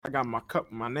got my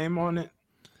cup, my name on it.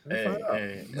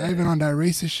 Not even on that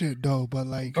racist shit though, but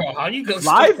like, bro, how you gonna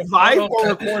live or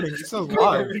recording? It says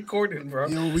live. Recording, bro.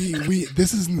 Yo, we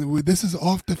this is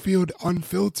off the field,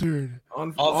 unfiltered,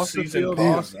 off the season,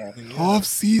 field, off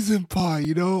season pod.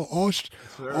 You know, all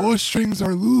strings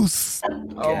are loose.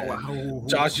 Wow.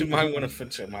 Josh, you might want to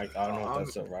fix your mic. I don't know if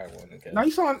that's the right one again. No,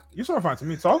 you sound fine to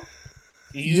me. So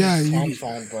you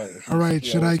fine, but all right.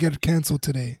 Should I get canceled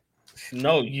today?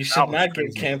 No, you should not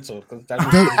get canceled.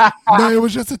 No, it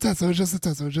was just a test.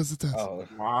 Oh,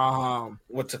 wow.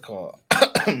 What's it called?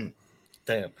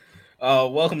 Damn.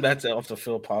 Welcome back to Off the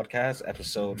Field podcast,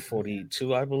 episode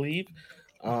 42, I believe.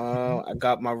 I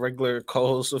got my regular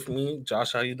co-host with me.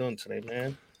 Josh, how you doing today,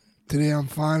 man? Today I'm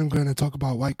fine. I'm going to talk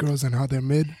about white girls and how they're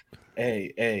mid.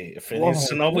 Hey, if it is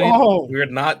snowing, we're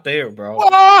not there, bro.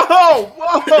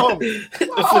 Whoa! If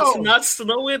it's not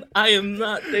snowing, I am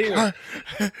not there.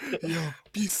 Yo,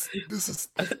 peace. This is.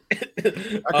 I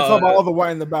can talk about all the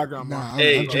white in the background. Nah,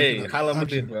 hey,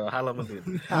 Halamadid, bro.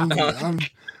 Halamadid.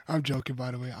 I'm joking,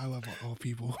 by the way. I love all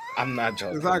people. I'm not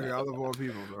joking. Exactly, I love all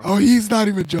people, bro. Oh, he's not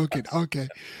even joking. Okay.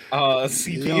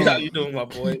 CP, how you doing, my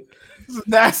boy? This is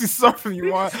nasty stuff from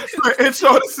you on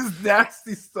intro. This is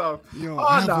nasty stuff. Yo,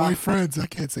 I have white friends. I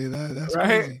can't say that. That's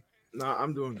right. Crazy. Nah,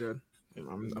 I'm doing good.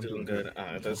 I'm doing good.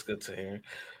 That's good to hear.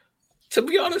 To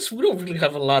be honest, we don't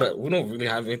really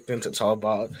have anything to talk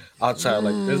about outside.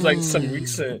 Like, there's like some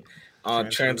recent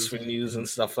transfer news and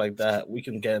stuff like that. We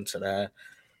can get into that.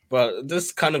 But this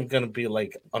is kind of gonna be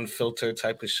like unfiltered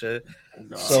type of shit.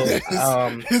 So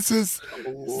this is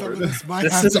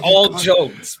all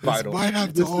jokes. By the way,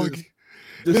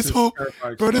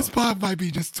 this pod might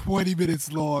be just 20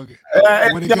 minutes long.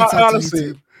 When it gets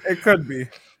honestly, it could be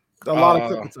a lot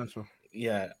of potential.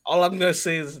 Yeah, all I'm gonna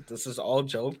say is this is all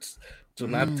jokes. Do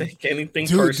not take anything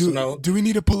personal. Do we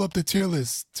need to pull up the tier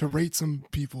list to rate some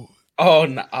people? Oh,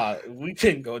 nah, we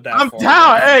can't go that I'm far.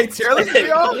 Down. Hey, tier list,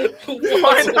 yo. Let me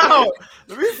find out.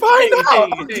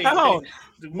 I'm down.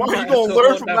 What are you gonna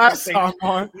learn from last time,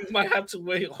 man? We might have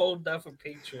to hold that for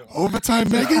Patreon.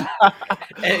 Overtime, Megan.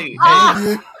 hey,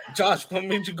 Josh, what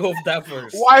made you go with that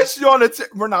first? Why is she on the?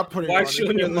 We're not putting. Why is she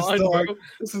on your mind, bro?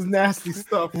 This is nasty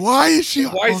stuff. Why is she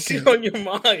on your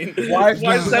mind? Why is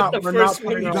that the first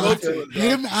one you go to?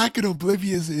 Him acting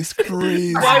oblivious is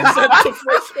crazy. Why is that the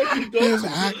first one you go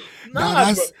to?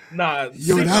 Nah.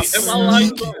 Yo, that's am I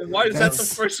lying, bro? Why is that the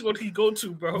first one he go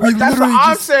to, bro? That's what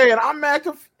I'm saying. I'm mad.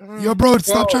 Yo, bro,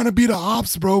 stop trying to be the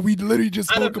ops, bro. We literally just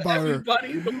spoke about her.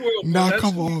 In the world, nah,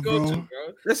 come on, bro.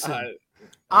 Listen,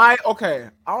 I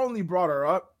only brought her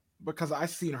up because I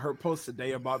seen her post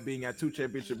today about being at 2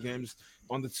 championship games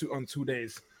on 2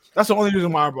 days. That's the only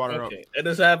reason why I brought her up. It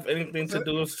doesn't have anything to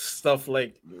do with stuff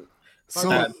like. So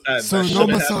no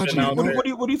misogyny.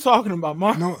 What are you talking about,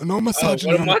 Mark? No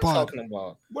misogyny. What am I talking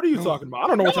about? What are you talking about? I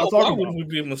don't know what y'all talking about. Why would we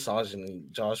be misogyny,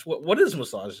 Josh? What is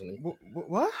misogyny?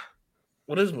 What?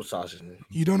 What is misogyny?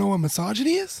 You don't know what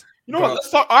misogyny is? You know what? Let's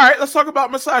talk. All right, let's talk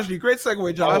about misogyny. Great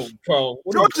segue, Josh. Bro,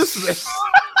 Georgia Smith.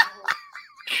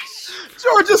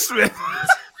 Georgia Smith.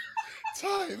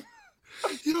 Time.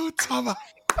 Time.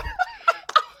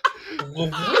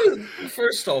 Well,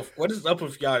 first off, what is up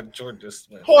with y'all, Georgia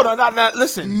Smith? Hold on,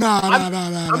 listen. Nah.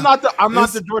 I'm not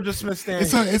the Georgia Smith stand.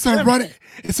 It's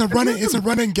a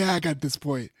running gag at this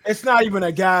point. It's not even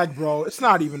a gag, bro. It's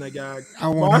not even a gag.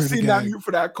 I've seen that mute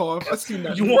for that call. I've seen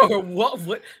that. You want her what?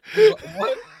 What?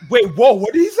 Wait, whoa!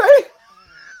 What did he say?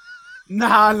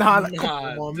 Nah.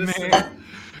 Come on, man.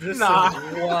 This is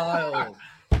wild.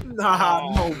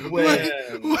 Nah, no way.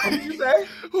 What did you say?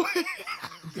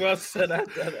 Bro said I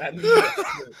need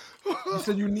that. You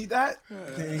said you need that?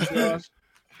 Dang, Josh.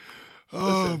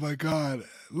 Oh my God!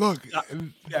 Look.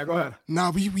 Yeah, go ahead.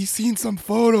 Nah, we seen some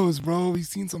photos, bro. We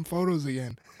seen some photos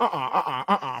again.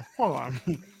 Hold on.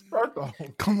 First off,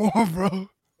 come on, bro.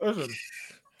 Listen.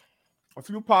 A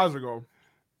few pods ago,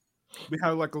 we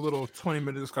had like a little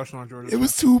 20-minute discussion on Jordan. It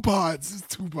was 2 pods.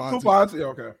 2 pods. 2 pods. Yeah,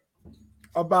 okay.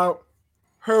 About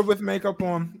her with makeup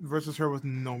on versus her with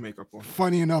no makeup on.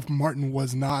 Funny enough, Martin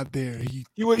was not there. He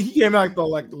came back the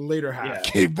later half. Yeah,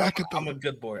 came back at the. I'm a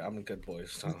good boy.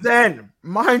 So. Then,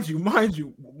 mind you,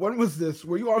 when was this?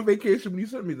 Were you on vacation when you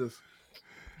sent me this?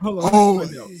 Hold on,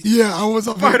 yeah, I was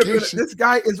on vacation. This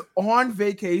guy is on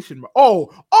vacation.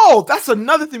 Oh, that's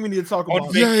another thing we need to talk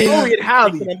about.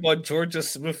 Talking about Georgia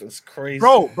Smith is crazy,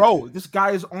 bro. This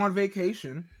guy is on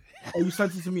vacation. Oh, you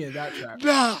sent it to me in that chat.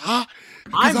 Nah,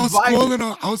 I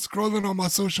was scrolling on my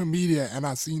social media and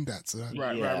I seen that. So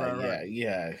Right.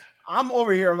 Yeah. I'm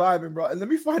over here vibing, bro. And let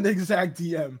me find the exact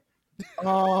DM.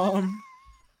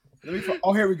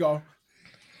 Here we go.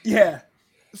 Yeah.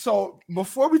 So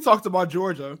before we talked about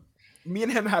Georgia, me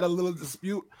and him had a little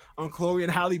dispute on Chloe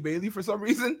and Halle Bailey for some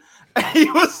reason. And he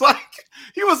was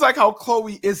like how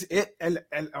Chloe is it and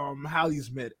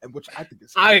Halle's mid, and which I think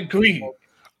is. I agree.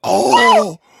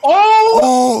 Oh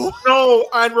no!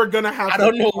 And we're gonna have. I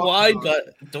don't know why,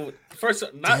 but first,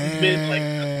 not mid,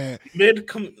 like mid.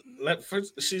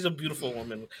 First, she's a beautiful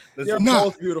woman. They're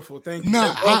both beautiful. Thank you.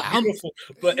 I'm beautiful,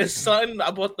 but it's something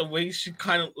about the way she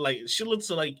kind of like. She looks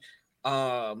like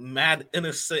mad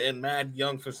innocent and mad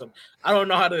young for some. I don't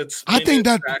know how to explain.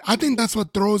 I think that's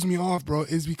what throws me off, bro.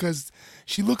 Is because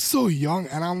she looks so young,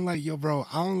 and I'm like, yo, bro,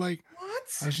 I don't like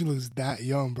how she looks that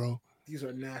young, bro. These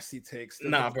are nasty takes.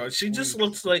 Nah, bro. She just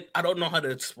looks like I don't know how to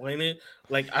explain it.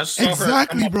 Like I saw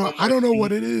exactly, her bro. I don't know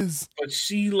what it is, but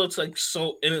she looks like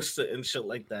so innocent and shit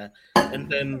like that. And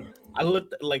then I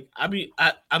looked like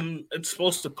I'm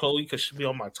exposed to Chloe because she be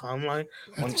on my timeline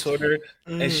on Twitter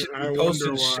and she be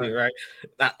posting shit, right?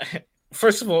 Now,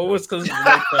 first of all, it was because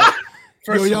like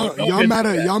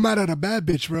y'all mad at a bad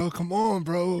bitch, bro. Come on,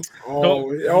 bro.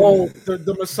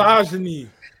 The misogyny.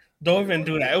 Don't even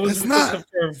do that. It was because of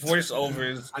her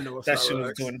voiceovers that she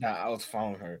was doing that. I was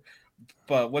following her.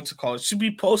 But what's it called? She be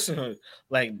posting her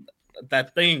like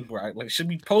that thing, right? Like she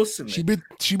be posting it.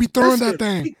 She be throwing that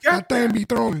thing. That thing be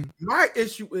throwing. My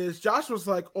issue is Josh was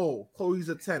like, "Oh, Chloe's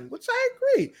a 10," which I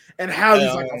agree, and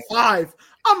Hallie's like a 5.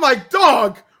 I'm like,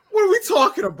 dog, what are we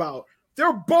talking about?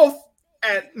 They're both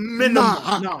at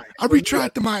minimum 9. I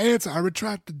retracted my answer. I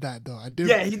retracted that though. I did.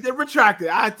 Yeah, he did retract it.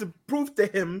 I had to prove to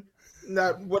him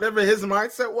that whatever his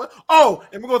mindset was. Oh,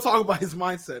 and we're gonna talk about his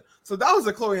mindset. So that was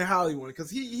a Chloe and Halle one because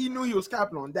he knew he was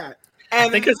capping on that. And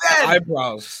I think it's the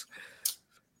eyebrows.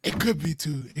 It could be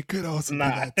too. It could also be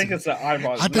that I think it's the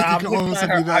eyebrows. I think it could also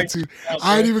be that too.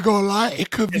 I ain't even gonna lie. It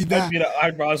could be that. It could be the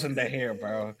eyebrows and the hair,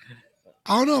 bro.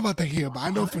 I don't know about the hair, but I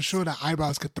know for sure that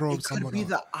eyebrows could throw someone off. It could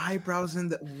be the eyebrows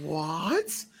and the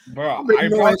what? Bro,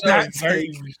 eyebrows are a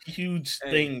very huge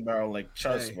thing, bro. Like,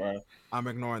 trust, bro. I'm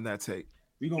ignoring that take.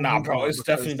 Nah, bro, it's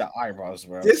definitely the eyebrows,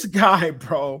 bro. This guy,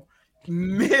 bro,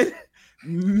 mid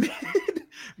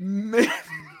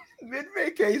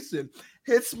vacation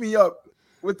hits me up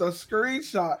with a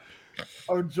screenshot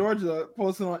of Georgia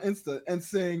posting on Insta and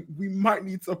saying we might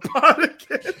need to pod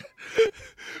again.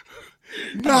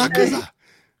 Nah, because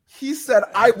he said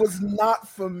I was not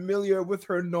familiar with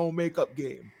her no makeup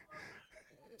game.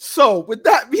 So with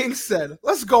that being said,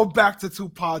 let's go back to 2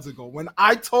 pods ago when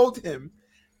I told him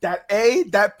that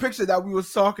that picture that we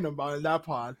was talking about in that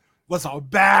pod was a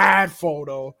bad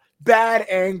photo, bad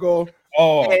angle.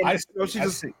 Oh, and, I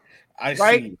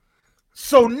see.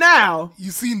 So now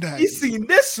you seen that. He's seen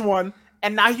this one,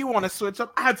 and now he want to switch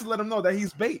up. I had to let him know that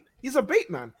he's bait. He's a bait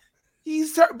man.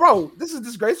 Bro, this is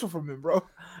disgraceful from him, bro.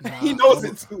 Nah, he knows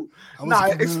it too.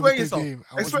 Explain yourself.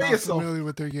 Explain yourself. Familiar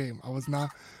with their game. I was not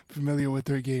familiar with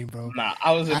their game, bro. Nah,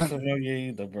 I wasn't familiar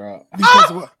either, bro.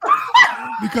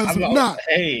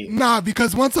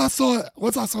 Because once I saw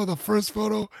the first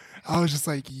photo, I was just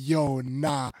like, yo,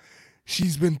 nah.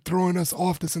 She's been throwing us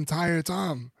off this entire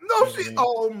time. No,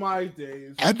 oh my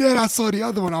days. And then I saw the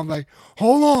other one. I'm like,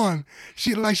 hold on.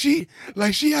 She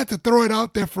had to throw it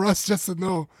out there for us just to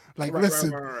know. Like,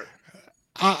 listen,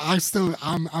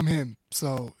 I'm him.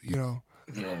 So, you know.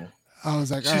 Yeah. I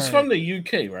was like, she's from the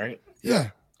UK, right?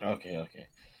 Yeah. Okay.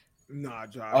 Nah,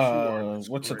 Josh.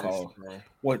 What's it called? Bro.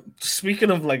 What? Speaking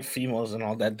of like females and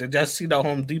all that, did y'all see the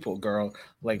Home Depot girl?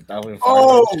 Like that was.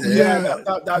 Oh yeah,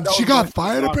 that she got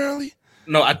fired apparently.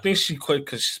 No, I think she quit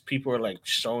because people were like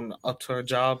showing up to her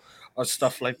job or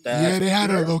stuff like that. Yeah, they had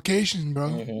her location, bro.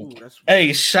 Mm-hmm.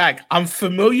 Hey, Shaq, I'm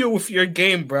familiar with your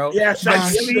game, bro. Yeah, Shaq,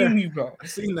 I've seen you, bro. I've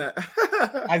seen that.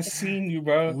 I've seen you,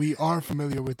 bro. We are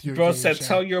familiar with your bro game, said, Shaq.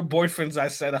 Tell your boyfriends I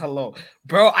said hello.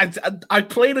 Bro, I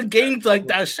played a game like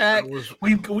that, Shaq.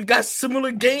 We got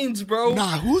similar games, bro.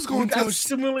 Nah, who's going to tell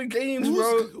similar games,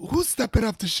 bro? Who's stepping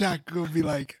up to Shaq gonna be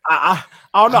like, I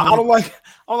don't know. I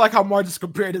don't like how Marcus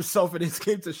compared himself in his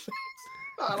game to Shaq.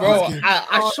 Bro,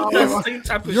 I shoot that same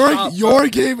type of shot. Your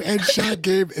game and Shaq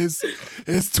game is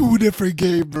 2 different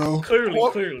games, bro.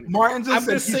 Clearly. Martin just I'm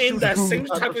just saying that same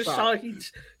type of shot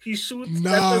he shoots.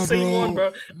 That's the same one,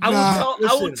 bro.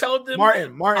 I would tell them.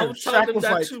 Martin. I would tell them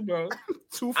that like too, bro.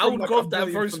 I would go with that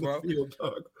verse, bro.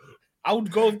 I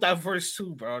would go with that verse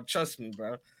too, bro. Trust me,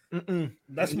 bro.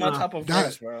 That's my type of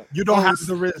verse, bro. You don't have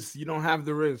the Riz. You don't have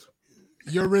the Riz.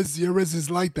 Your Riz is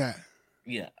like that.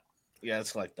 Yeah. Yeah,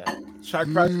 it's like that.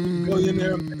 Shaq Price,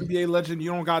 billionaire, NBA legend. You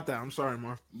don't got that. I'm sorry,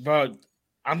 Mar. Bro,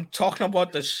 I'm talking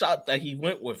about the shot that he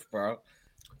went with, bro.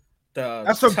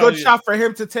 That's a good shot for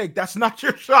him to take. That's not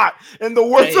your shot. In the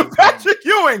words of Patrick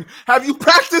Ewing, have you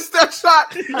practiced that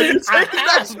shot? Have you taken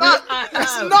that shot?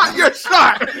 That's not your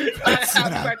shot.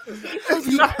 Have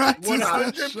you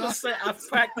practiced 100%? I've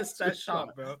practiced that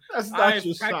shot, bro. That's not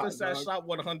your shot. I've practiced that shot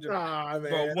 100%.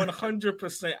 Bro,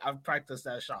 100%. I've practiced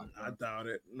that shot. I doubt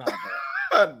it. Nah, bro.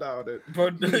 I doubt it.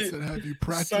 Bro, have you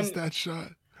practiced that shot?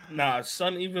 Nah,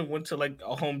 son even went to like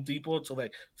a Home Depot to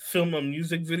like film a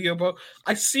music video, bro.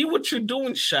 I see what you're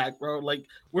doing, Shaq, bro. Like,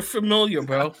 we're familiar,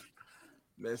 bro.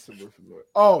 Listen, we're familiar.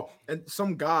 Oh, and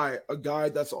a guy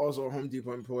that's also a Home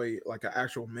Depot employee, like an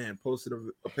actual man, posted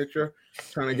a picture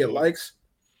trying to get likes.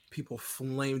 People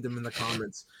flamed him in the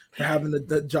comments for having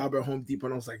the job at Home Depot,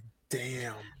 and I was like,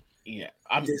 damn. Yeah,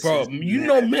 bro. You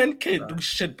know, men can't do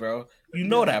shit, bro. You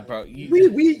know that, bro. Bro.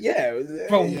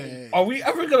 Yeah. Are we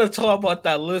ever gonna talk about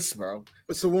that list, bro?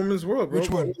 It's a woman's world, bro.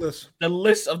 Which one? The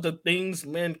list of the things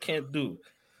men can't do.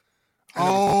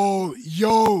 Oh,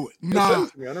 yo, nah.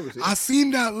 I seen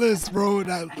that list, bro.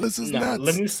 That list is nuts.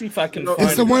 Let me see if I can.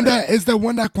 It's the one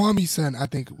that Kwame sent. I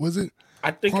think was it. I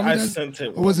think Kwame I sent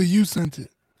it. Or was it you sent it?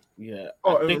 Yeah,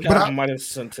 I think I might have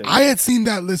sent it. I had seen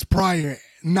that list prior.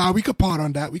 Nah, we could part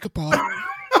on that. We could part.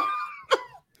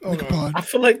 I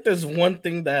feel like there's one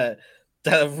thing that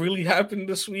really happened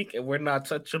this week, and we're not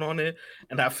touching on it,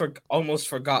 and I almost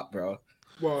forgot, bro.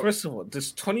 Well, first of all,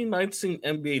 this 2019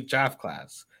 NBA draft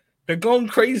class, they're going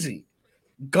crazy.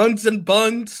 Guns and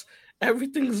buns,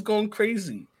 everything's going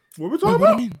crazy. What are we talking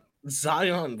about?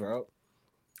 Zion, bro.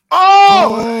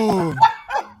 Oh!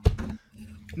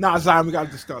 Nah, Zion, we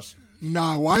gotta discuss.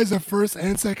 Nah, why is the first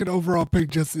and second overall pick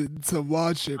just some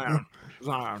wild shit, bro?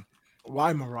 Zion.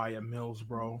 Why Mariah Mills,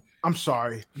 bro? I'm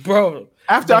sorry, bro.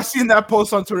 After I seen that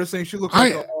post on Twitter saying she looks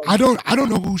like I don't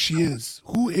know who she is.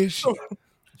 Who is she?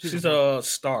 She's a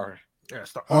star. Yeah,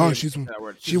 star. Oh,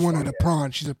 she wanted a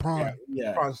prawn. She's a prawn.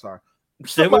 Yeah, prawn star.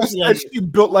 Somebody said she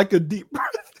built like a deep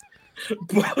breath.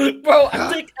 Bro, I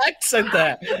think X said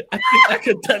that. I think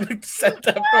Academic said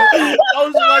that, bro.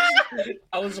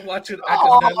 I was watching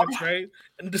Academic, right?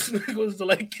 And this nigga was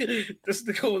like,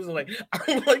 I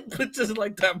don't like bitches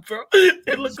like that, bro.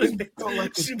 They look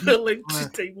like she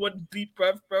take one deep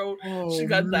breath, bro. She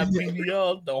got that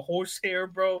BBL, the horse hair,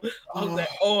 bro. I was like,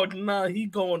 oh nah, he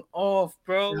going off,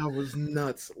 bro. That was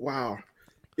nuts. Wow.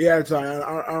 Yeah, Zion,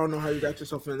 I don't know how you got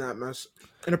yourself in that mess.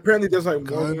 And apparently there's like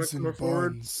more women coming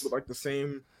forward with like the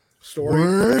same story.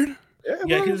 Word?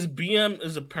 Yeah, his BM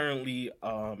is apparently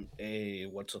a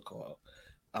what's it called?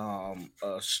 A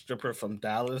stripper from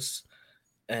Dallas.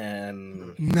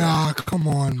 And nah, come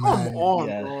on, man.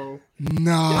 Bro.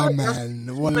 Nah, man.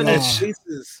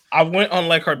 I went on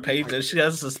like her page and she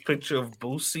has this picture of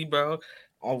Boosie, bro.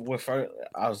 With her,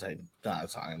 I was like, nah,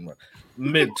 I'm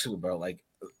mid too, bro. Like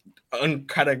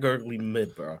uncategorically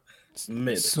mid, bro.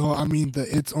 Mid. So I mean,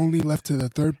 it's only left to the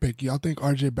third pick. Y'all think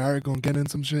RJ Barrett gonna get in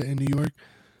some shit in New York?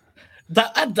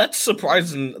 That's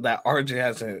surprising that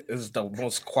RJ is the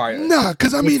most quiet. Nah,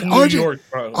 because I mean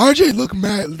RJ look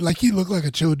mad, like he look like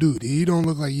a chill dude. He don't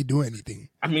look like he do anything.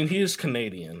 I mean, he is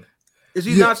Canadian. Is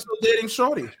he not still dating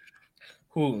Shorty?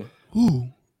 Who?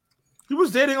 He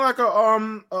was dating like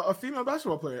a female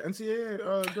basketball player,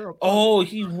 NCAA girl. Oh,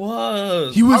 he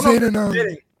was. He was dating.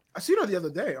 I seen her the other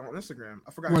day on Instagram.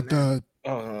 I forgot what her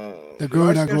name. The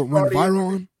girl that went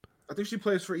viral on. I think she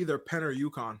plays for either Penn or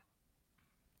UConn.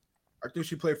 I think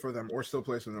she played for them or still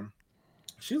plays for them.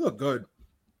 She looked good.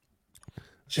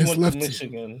 She went to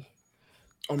Michigan.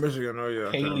 Oh, Michigan. Oh,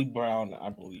 yeah. Haley Brown, I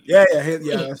believe. Yeah.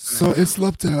 So it's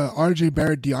left to RJ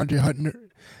Barrett, DeAndre Hunter.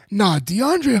 Nah,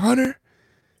 DeAndre Hunter,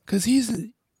 because he's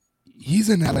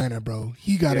in Atlanta, bro.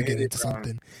 He got to get into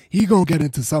something. He going to get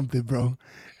into something, bro.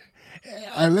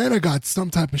 Atlanta got some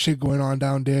type of shit going on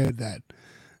down there that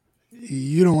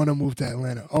you don't want to move to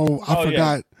Atlanta. I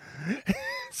forgot. Yeah.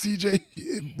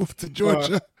 CJ moved to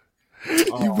Georgia.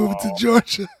 You moved to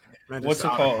Georgia. What's it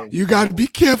called? You got to be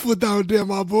careful down there,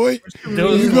 my boy.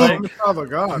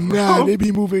 Nah, they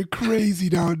be moving crazy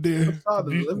down there.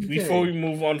 Before we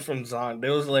move on from Zion,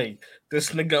 there was like this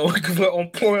nigga on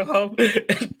Pornhub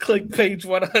and click page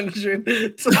 100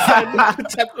 to find the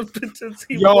type of pictures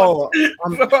he wants.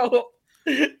 Bro,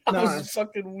 I was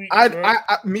fucking weak.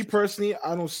 Me personally,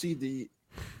 I don't see the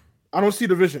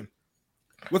vision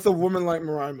with a woman like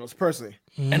Mariah Mills personally.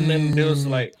 And then there was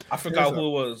like, I forgot who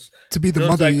it was. To be the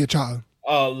mother of your child.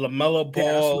 LaMelo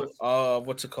Ball,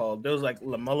 what's it called? There was like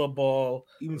LaMelo Ball,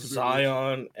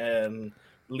 Zion, and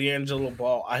LiAngelo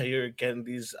Ball. I hear getting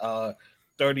these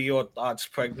 30-year-old thoughts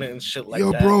pregnant and shit like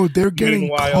that. Yo, bro, they're getting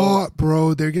caught,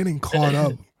 bro. They're getting caught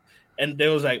up. And there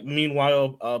was like,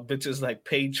 meanwhile, bitches like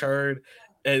Paige Heard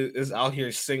is out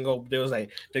here single. They was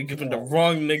like they're giving the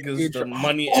wrong niggas the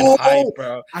money and Oh, hype,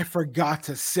 bro. I forgot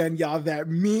to send y'all that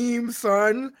meme,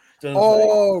 son. Just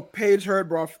Oh, Paige Heard,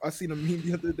 bro. I seen a meme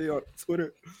the other day on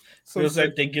Twitter. So it's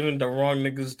like they giving the wrong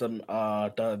niggas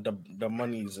the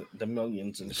monies, the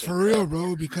millions and shit. For real,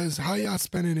 bro, because how y'all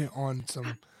spending it on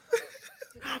some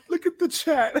Look at the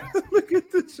chat. Look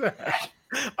at the chat.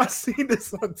 I seen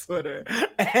this on Twitter.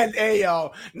 And hey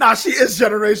yo, nah, she is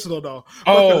generational though.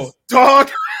 Oh, dog.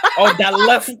 Oh, that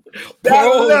left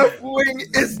left wing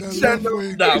is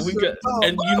generational. Nah, we got,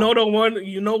 and you know the one,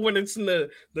 you know when it's in the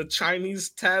Chinese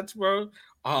tats, bro.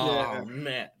 Oh yeah.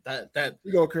 Man, that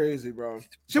you go crazy, bro.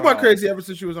 She went crazy ever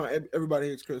since she was on Everybody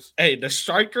Hates Chris. Hey, that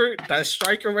striker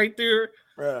right there,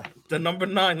 the number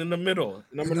 9 in the middle,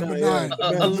 number nine.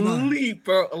 Elite,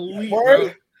 bro, elite, bro.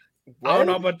 I don't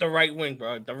know about the right wing,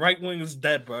 bro. The right wing is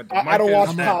dead, bro. I don't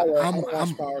watch Power. I don't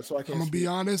watch Power, so I can't. I'm gonna be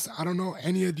honest. I don't know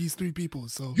any of these 3 people.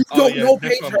 So you don't know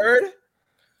Paige Heard?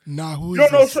 Nah, who you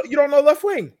is don't this? know? You don't know Left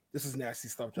Wing? This is nasty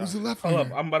stuff, John. Who's the left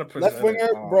winger? I'm about to present Left winger,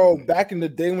 bro. Back in the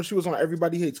day when she was on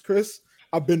Everybody Hates Chris,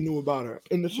 I've been knew about her.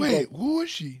 Wait, who is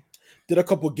she? Did a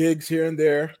couple gigs here and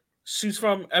there. She's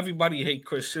from Everybody Hate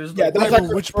Chris. She's that's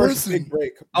like which person? Big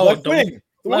break. Oh, Left Wing,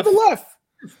 the one on the left.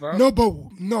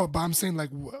 No, but I'm saying like,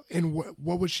 in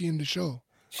what was she in the show?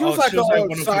 She was like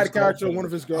a side character, one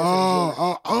of his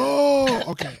girlfriends.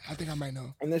 Okay. I think I might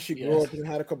know. And then she grew up and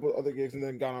had a couple other gigs, and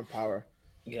then got on Power.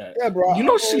 Yeah, bro. You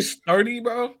know she's 30,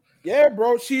 bro. Yeah,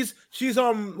 bro. She's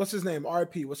what's his name?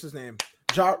 RP. What's his name?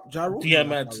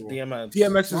 DMX.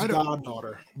 DMX's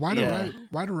goddaughter. Why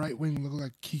the right wing look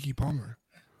like Keke Palmer?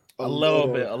 A little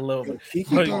bit.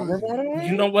 Keke Palmer.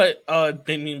 You know what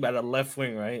they mean by the left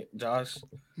wing, right, Josh?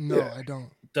 No, I don't.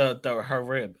 Her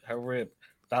rib,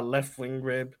 that left wing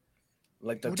rib,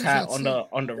 like the tat on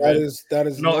the rib. That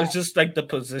is no, it's just like the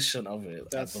position of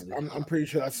it. I'm pretty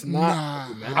sure that's not.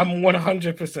 I'm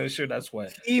 100% sure that's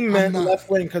what he meant. Left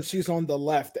wing because she's on the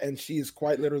left and she is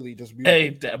quite literally just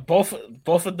beautiful. Hey,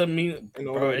 both of them mean,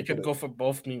 bro. It could go for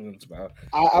both meanings, bro.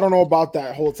 I don't know about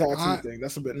that whole tattoo thing.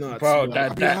 That's a bit nuts, bro.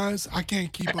 I'll be honest, I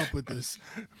can't keep up with this.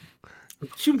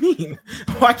 What you mean?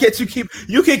 Why can't you keep?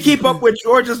 You can keep up with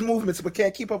Georgia's movements, but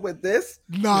can't keep up with this?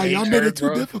 Nah, y'all made it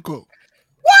too difficult.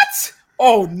 What?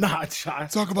 Oh, nah,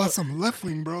 Josh. Talk about some left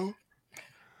wing, bro.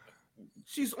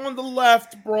 She's on the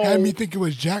left, bro. Had me think it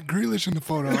was Jack Grealish in the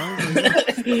photo.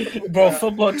 Bro,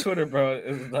 football Twitter, bro.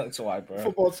 That's why, bro.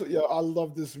 Football, yeah, I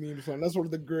love this meme, son. That's one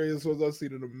of the greatest ones I've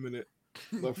seen in a minute.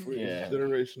 Left wing,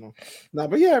 generational. Nah,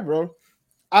 but yeah, bro.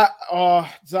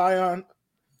 Zion.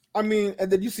 I mean, and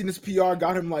then you seen this PR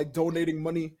got him like donating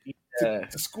money to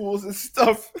schools and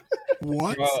stuff.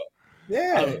 What?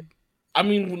 Yeah. I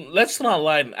mean, let's not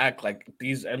lie and act like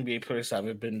these NBA players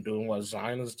haven't been doing what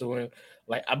Zion is doing.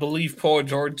 Like, I believe Paul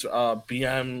George,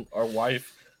 BM, or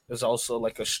wife, is also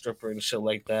like a stripper and shit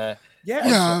like that.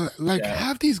 Yeah,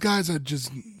 half these guys are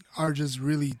just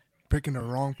really picking the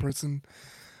wrong person.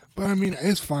 But I mean,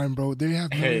 it's fine, bro. They have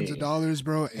millions of dollars,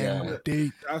 bro, and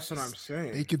that's what I'm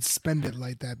saying. They could spend it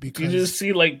like that because you just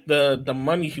see like the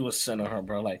money he was sending her,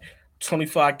 bro. Like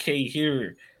 $25K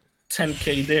here,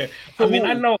 $10K there. I mean,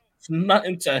 I know it's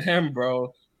nothing to him,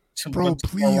 bro. Bro,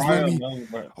 please let me.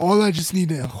 All I just need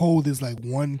to hold is like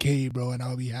 $1K, bro, and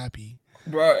I'll be happy.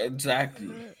 Bro,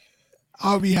 exactly.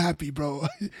 I'll be happy, bro.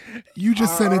 You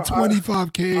just sent it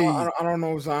 $25K. I don't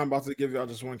know if I'm about to give y'all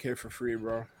just $1K for free,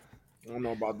 bro. I don't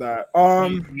know about that.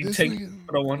 You take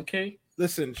for the $1K?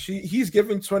 Listen, he's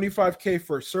giving $25K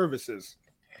for services.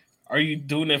 Are you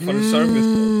doing it for the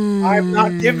services? I'm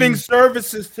not giving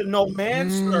services to no man,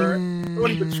 sir.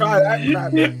 Don't even try that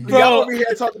crap. Bro, y'all over here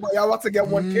talking about y'all about to get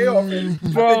 $1K off it.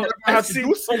 Bro, I have to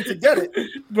do something to get it.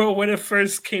 Bro, when it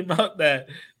first came out that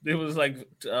they was like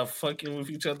fucking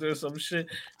with each other or some shit,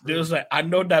 there was like, I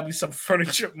know that'd be some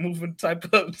furniture moving type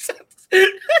of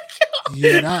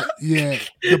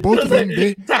The both of them,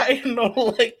 that ain't no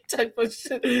like type of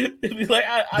shit. They'd be like,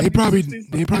 they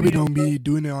probably don't be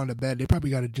doing it on the bed. They probably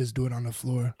got to just do it on the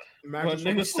floor. Well,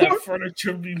 niggas that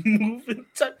furniture be moving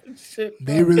type of shit.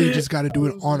 Bro. They really just got to do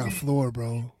it on a floor,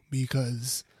 bro,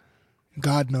 because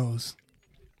God knows.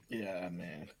 Yeah,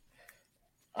 man.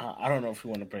 I don't know if we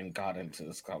want to bring God into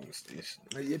this conversation.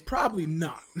 Yeah, probably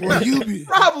not. Well,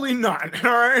 probably not.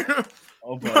 All right.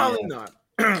 Oh, probably not.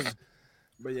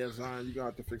 But yeah, Zion, you're gonna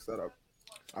have to fix that up.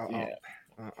 I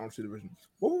don't see the vision.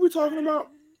 What were we talking about?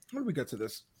 How did we get to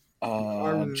this?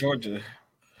 Georgia.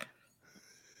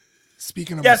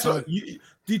 Speaking of, so do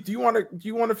you want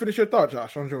to finish your thought,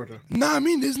 Josh, on Georgia? Nah, I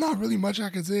mean, there's not really much I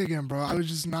can say again, bro. I was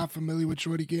just not familiar with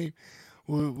Shorty game.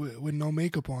 with no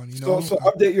makeup on. You know. So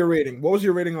update your rating. What was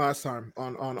your rating last time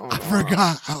on? I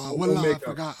forgot.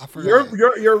 I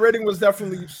forgot. Your rating was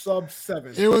definitely sub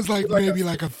 7. It was like maybe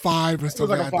like a 5 or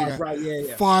something. It was like a 5, right?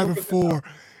 Yeah. 5 or 4.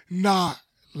 Nah.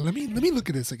 Let me look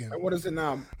at this again. And what is it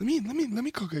now? Let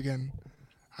me cook again.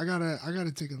 I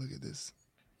gotta take a look at this.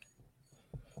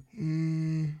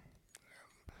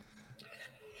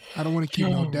 I don't want to keep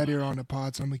no dead air on the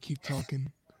pod, so I'm gonna keep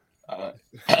talking.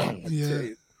 Yeah.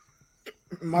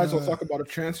 Might as well talk about a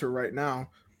transfer right now.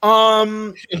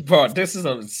 Bro, this is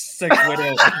a sick way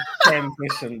to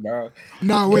transition, bro.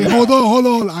 Nah, wait, hold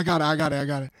on. I got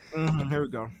it. Here we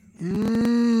go.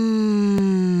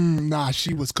 Nah,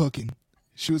 she was cooking.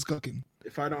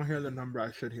 If I don't hear the number,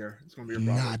 I should hear. It's gonna be a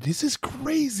problem. Nah, this is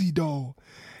crazy though.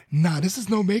 Nah, this is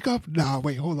no makeup. Nah,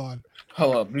 wait, hold on.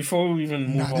 Hold up, before we even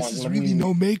move on. This is really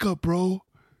no makeup, bro.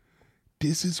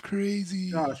 This is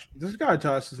crazy. Josh, this guy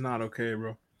Josh is not okay,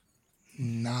 bro.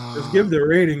 Nah. Just give the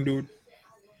rating, dude.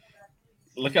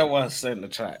 Look at what I said in the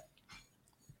chat.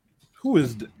 Who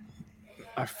is?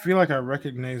 I feel like I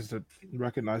recognize the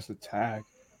tag.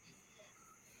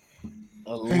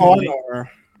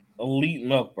 Elite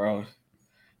Milk, bro.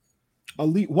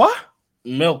 Elite what?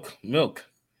 Milk.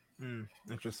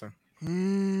 Interesting.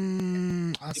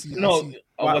 I see.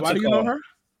 Why do you know her?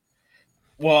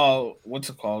 Well, what's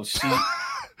it called? She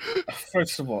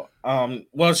first of all,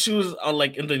 she was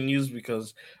like in the news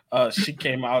because she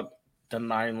came out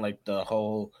denying like the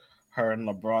whole her and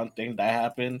LeBron thing that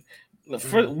happened.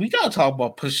 We gotta talk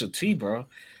about Pusha T, bro.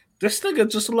 This nigga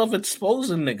just love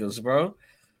exposing niggas, bro.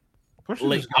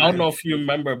 Like I don't know if you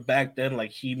remember back then,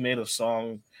 like he made a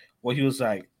song where he was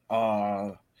like,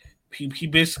 he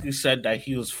basically said that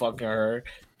he was fucking her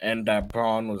and that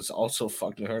Braun was also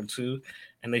fucking her too.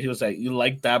 And then he was like, "You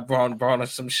like that, Braun, or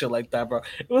some shit like that, bro."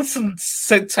 It was some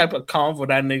sick type of convo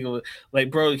that nigga was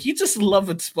like, bro. He just love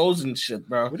exposing shit,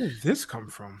 bro. Where did this come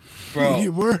from,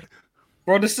 bro?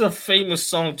 Bro, this is a famous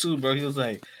song too, bro. He was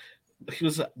like,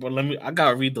 bro. I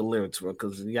gotta read the lyrics, bro,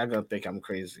 because y'all gonna think I'm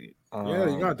crazy. Yeah,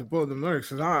 you got to pull the lyrics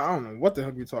because I don't know what the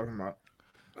hell you're talking about.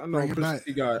 I know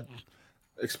he got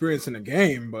experience in the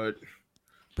game, but.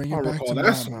 Bring it back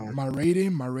to my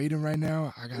rating. My rating right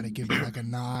now, I gotta give it like a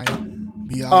 9.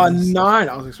 Be honest. 9.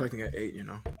 I was expecting an 8. You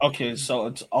know. Okay, so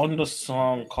it's on the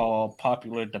song called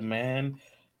 "Popular Demand."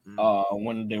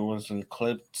 When there was in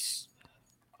clips.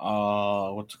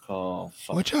 What's it called?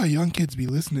 What y'all young kids be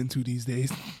listening to these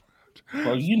days?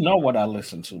 Bro, you know what I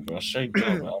listen to, bro. Straight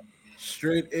bro.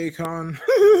 Straight Akon.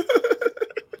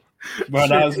 Bro,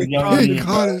 that was a young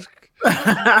Akon.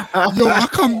 Yo,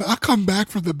 I come back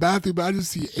from the bathroom, but I just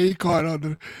see Akon on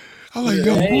the. I'm like,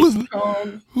 yo,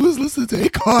 who's listening to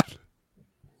Akon?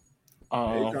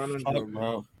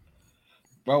 Fuck,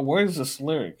 bro, where's this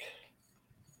lyric?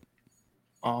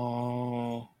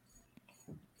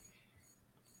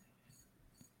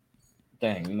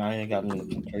 Dang, now you got me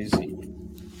looking crazy.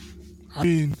 I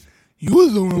mean, you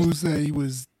was the one who said he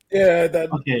was. Yeah,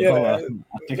 that. Okay, yeah, I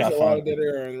think I found that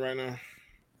air right now.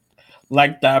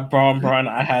 Like that Braun,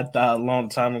 I had that a long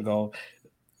time ago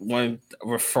when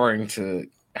referring to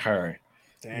her.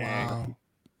 Dang. Wow.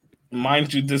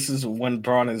 Mind you, this is when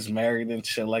Braun is married and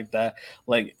shit like that.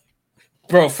 Like,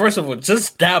 bro, first of all,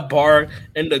 just that bar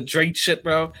and the Drake shit,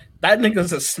 bro. That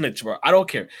nigga's a snitch, bro. I don't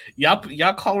care.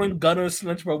 Y'all calling Gunner a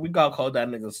snitch, bro. We gotta call that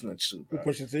nigga a snitch too, bro.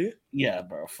 Pusha T? Yeah,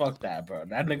 bro. Fuck that, bro.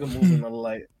 That nigga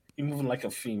moving like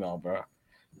a female, bro.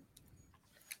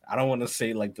 I don't want to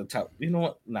say like the top. You know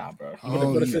what? Nah, bro.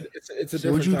 But it's a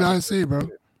different. What you guys say, bro?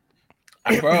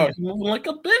 Bro, you moving like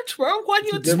a bitch, bro. Why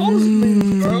you exposing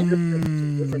me, bro?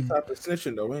 Different type of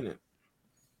snitching, though, ain't it?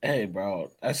 Hey,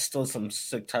 bro, that's still some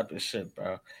sick type of shit,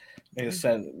 bro. They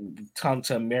said, "Come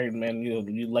to a married man,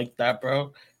 you like that,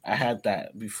 bro? I had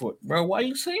that before, bro. Why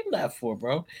you saying that for,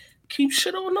 bro? Keep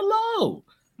shit on the low.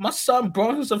 My son,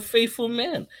 bro, is a faithful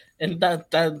man, and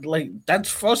that's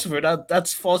false.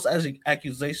 That's false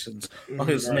accusations on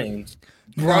his name.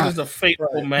 Braun is a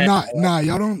faithful man. Nah,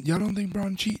 y'all don't think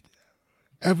Braun cheat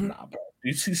ever? Nah, bro.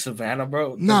 You see Savannah,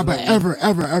 bro? Nah, but ever.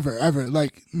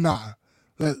 Like, nah.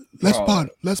 Let's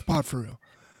pod for real.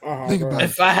 Think about it.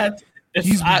 If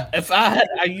I had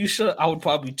Ayesha, I would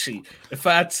probably cheat. If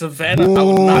I had Savannah, I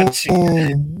would not cheat.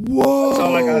 Whoa! That's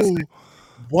all I gotta say.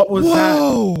 What was that?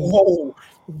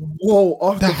 Whoa!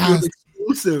 Off the field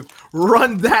exclusive.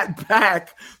 Run that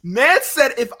back. Man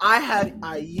said if I had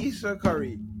Ayesha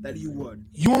Curry, that he would.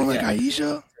 You want like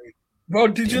Ayesha? Bro,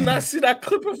 did you not see that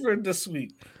clip of her this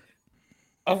week?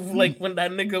 Of like when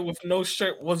that nigga with no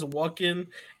shirt was walking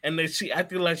and then she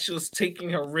acted like she was taking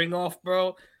her ring off,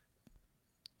 bro.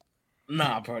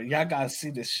 Nah, bro. Y'all gotta see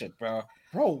this shit, bro.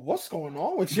 Bro, what's going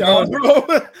on with y'all, bro?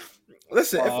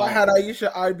 Listen, if I had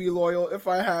Ayesha, I'd be loyal. If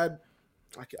I had,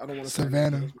 I don't want to say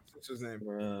Savannah. What's his name?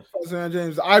 Savannah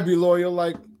James. I'd be loyal.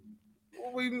 Like,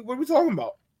 what are we talking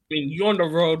about? I mean, you on the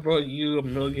road, bro. You a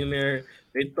millionaire.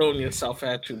 They throwing yourself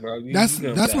at you, bro. That's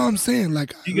what I'm saying.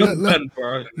 Like,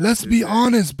 bro. Let's be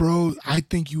honest, bro. I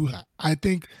think,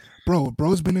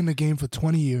 bro's been in the game for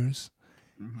 20 years.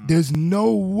 Mm-hmm. There's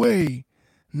no way,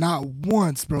 not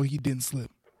once, bro, he didn't slip.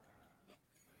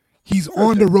 He's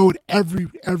on the road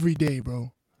every day,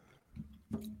 bro.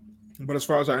 But as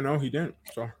far as I know, he didn't.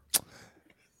 So,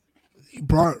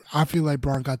 Braun, I feel like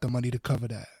Braun got the money to cover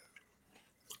that.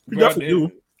 Bro,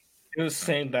 it was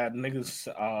saying that niggas,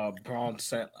 Braun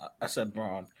sent. I said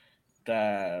Braun.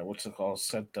 That what's it called?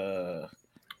 Sent the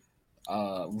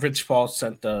Rich Paul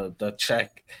sent the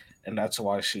check, and that's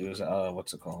why she was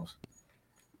what's it called?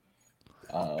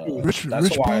 Rich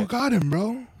Paul got him,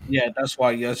 bro. Yeah, that's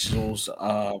why Yes Jules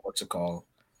what's it called?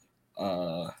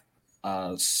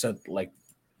 Said like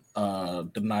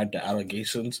denied the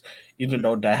allegations, even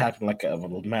though that happened like a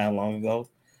man long ago.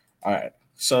 All right.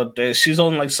 So she's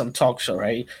on like some talk show,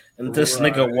 right? And this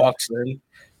nigga walks in,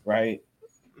 right?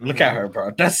 Look at her,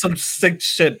 bro. That's some sick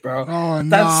shit, bro. Oh,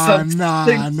 that's nah,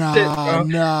 shit, bro.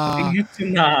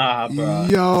 Nah, bro.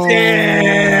 Yo.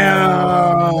 Damn.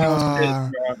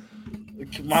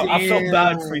 Shit, bro. I feel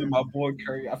bad for you, my boy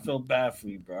Curry. I feel bad for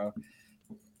you, bro.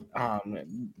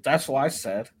 That's why I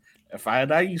said, if I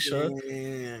had Ayesha,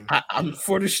 I'm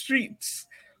for the streets.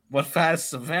 But if I had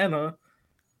Savannah,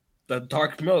 the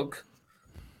dark milk,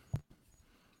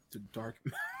 the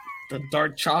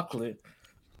dark chocolate,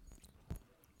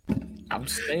 I'm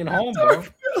staying home, bro.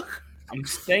 I'm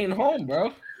staying home, bro.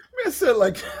 Man said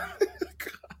like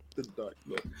the dark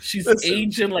milk. She's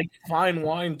aging like fine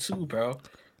wine too, bro.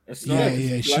 It's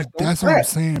that's what I'm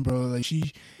saying, bro. Like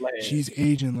she's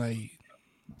aging like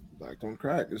black don't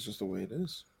crack. It's just the way it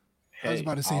is. I was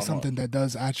about to say something that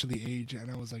does actually age,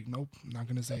 and I was like, nope, I'm not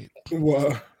gonna say it.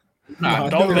 What?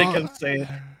 Don't make him say it.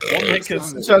 Don't make him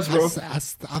say it. Chest, bro.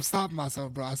 I've stopped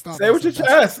myself, bro. Say it with your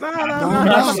chest. No,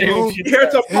 bro. Here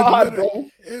it's a pod, bro.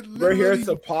 We're here it's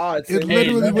a pod. It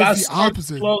literally was the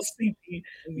opposite.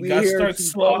 We gotta start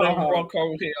slow and rock our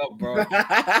way up, bro.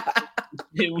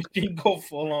 We can't go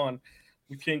full on.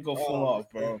 We can't go full off,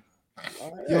 bro.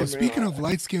 Yo, speaking of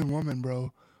light-skinned woman,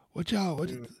 bro, what's y'all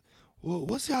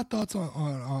thoughts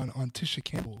on Tisha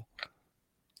Campbell?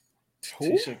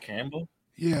 Tisha Campbell?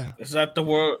 Yeah. Is that the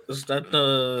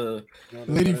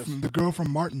lady the girl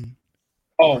from Martin?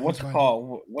 Oh, what's it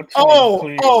called?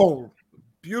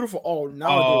 Beautiful. Oh,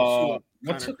 no.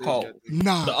 What's it called?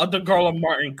 Nah. The other girl of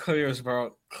Martin clears,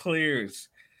 bro. Clears.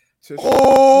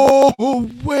 Oh,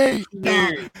 wait.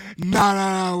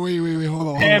 Nah. Wait. Hold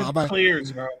on. Pam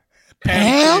clears, bro.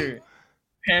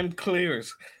 Pam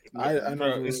clears. I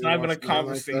know it's not even a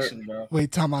conversation, like bro. Wait,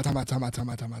 time out.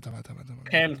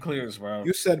 Pam clears, bro.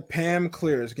 You said Pam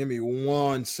clears. Give me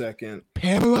 1 second.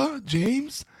 Pamela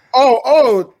James?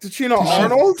 Oh, Tichina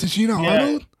Arnold? Tichina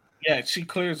Arnold? Yeah, she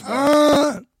clears,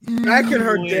 bro. Back in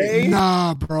her day?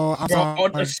 Nah, bro.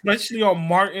 Especially on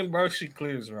Martin, bro, she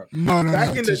clears, bro. No.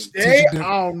 Back in the day? I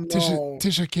don't know.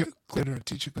 Tisha cleared her.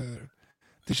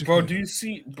 Bro, do you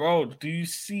see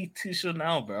Tisha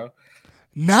now, bro?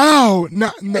 No,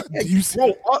 you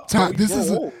see, this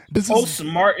is post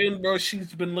Martin, bro.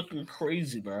 She's been looking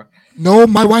crazy, bro. No,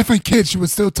 My Wife and Kids, she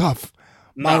was still tough.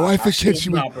 My Wife and Kids,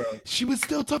 she was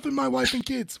still tough in My Wife and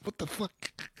Kids. What the fuck,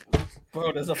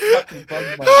 bro? There's a fucking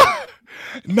bug.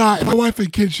 Nah, in My Wife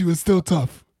and Kids, she was still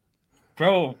tough.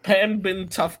 Bro, Pam been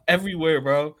tough everywhere,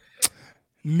 bro.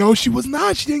 No, she was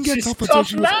not. She didn't get tough until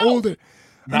she was older.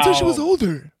 Until she was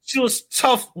older. She was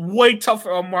tough, way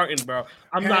tougher on Martin, bro.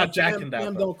 I'm not jacking that.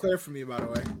 Pam don't clear for me, by the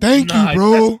way. Thank you,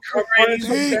 bro.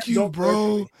 Thank you,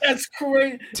 bro. That's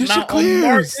crazy. Tisha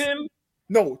clears.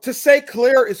 No, to say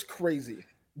clear is crazy.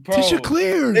 Bro, Tisha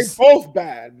clears. They both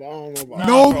bad, but I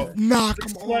don't know about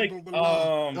come on. Like, bro,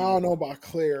 I don't know about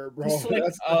clear, bro. Like,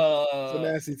 that's a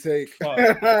nasty take.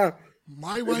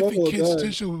 My Wife and Kids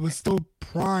Tisha was still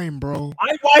prime, bro.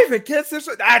 My Wife and Kids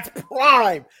Tisha, that's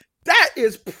prime. That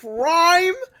is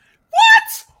prime.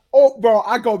 What? Oh, bro,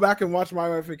 I go back and watch My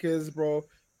Wife and Kids, bro.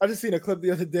 I just seen a clip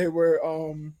the other day where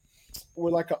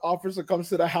like an officer comes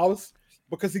to the house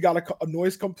because he got a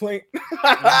noise complaint.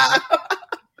 I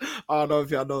don't know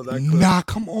if y'all know that clip. Nah,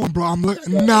 come on, bro. I'm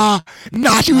looking. Nah.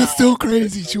 She was still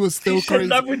crazy. She was still crazy.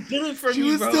 Never did it for me, She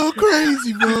was bro. still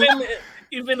crazy, bro.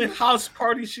 Even in house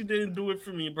party, she didn't do it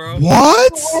for me, bro.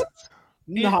 What?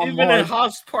 Nah, even in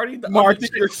house party, Mark,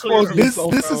 you're exposing this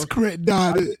is crazy.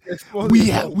 Nah,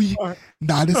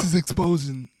 this is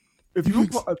exposing. If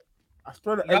I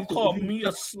started. Y'all call me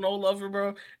a snow lover,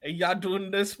 bro, and y'all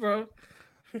doing this, bro.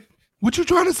 What you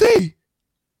trying to say?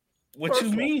 What First you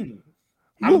of all, mean?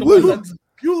 You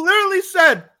literally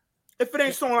said, "If it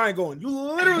ain't snowing, I ain't going." You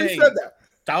literally said that.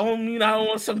 That don't mean I don't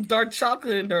want some dark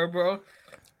chocolate in there, bro.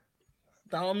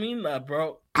 That don't mean that,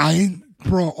 bro.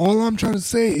 Bro. All I'm trying to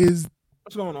say is,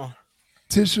 What's going on?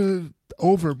 Tisha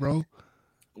over, bro.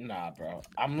 Nah, bro.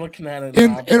 I'm looking at it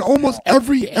in almost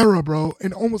every era, bro.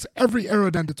 In almost every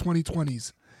era than the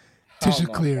 2020s,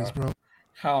 Tisha clears, bro.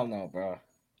 Hell no, bro.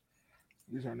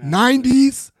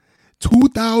 90s,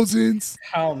 2000s,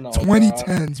 hell no,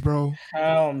 2010s, bro.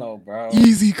 Hell no, bro.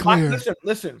 Easy clear.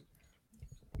 Listen.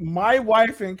 My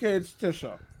wife and kids,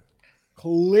 Tisha,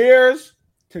 clears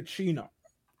Tichina.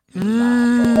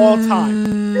 All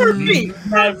time. For me.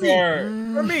 Never.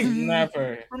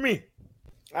 For me.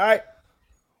 All right.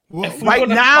 Well, right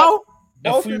now,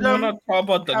 if we want to talk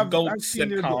about the GOAT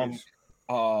sitcom,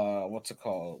 what's it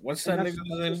called? What's that nigga's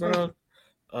name, bro?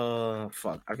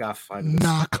 Fuck, I gotta find this.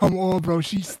 Nah, come on, bro.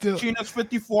 She's still. Tichina's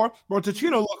 54. Bro,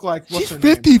 Tichina look like. She's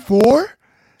 54?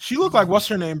 She looked like, what's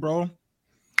her name, bro?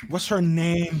 What's her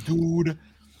name, dude?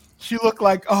 She looked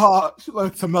like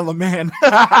Tamela Man.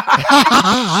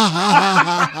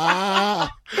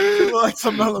 She looked like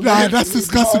Tamela Man. That's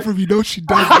disgusting for me. No, she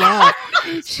does not.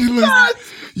 She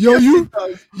looks. Yo, you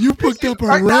picked up a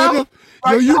random.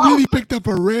 Yo, you really picked up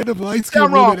a random light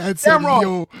skinned woman and said,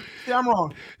 "Yo, I'm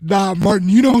wrong." Nah, Martin,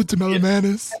 you know who Tamela Man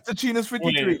is? Tichina's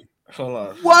 53. Hold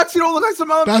on. What? You don't look like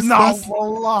Tamela Man?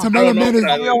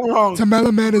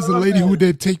 Tamela Man is the lady who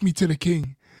did Take Me to the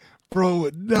King. Bro,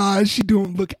 nah, she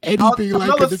don't look anything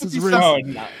like her. This is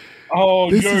racist.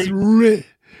 This is racist.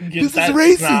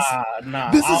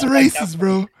 This is racist,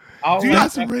 bro.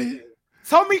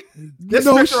 Tell me this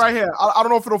picture right here. I don't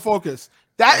know if it'll focus.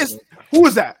 Who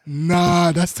is that?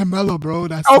 Nah, that's Tamela, bro.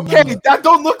 That's okay. Tamela. That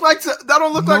don't look like what's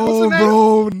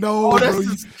her name? No, this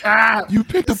is cap. You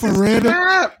picked up a random.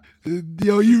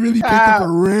 Yo, you really picked up a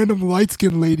random light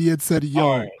skinned lady and said,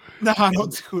 "Yo." Nah,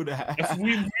 don't do that. If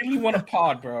we really want to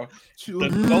pod, bro, the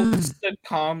GOAT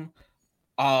sitcom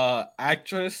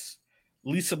actress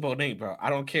Lisa Bonet, bro. I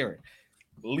don't care.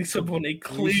 Lisa Bonet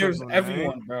clears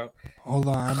everyone, bro. Hold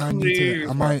on, I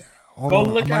might. Go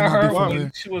look at her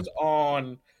when she was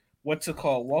on. What's it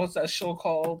called? What was that show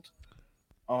called?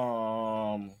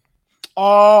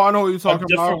 Oh, I know what you're talking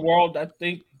about. Different World, I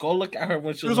think. Go look at her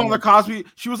when she was on the Cosby.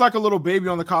 She was like a little baby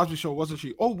on the Cosby Show, wasn't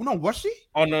she? Oh no, was she?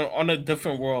 On a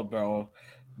Different World, bro.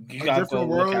 You gotta go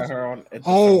look at her on.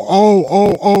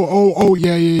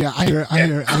 Yeah. I hear.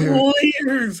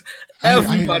 Clears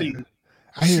everybody.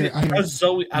 I hear.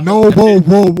 Zoe. No, whoa.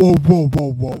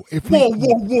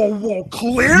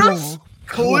 Clears?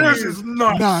 Clears is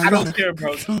nuts. I don't care,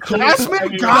 bro.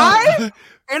 Jasmine Guy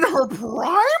in her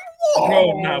prime? Whoa.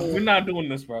 Bro, nah, we're not doing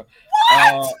this, bro.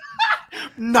 What?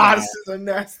 This is a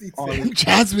nasty thing.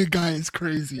 Jasmine Guy is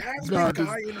crazy.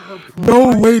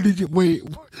 No way did you wait.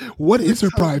 What is her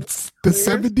prime? The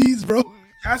 70s, bro?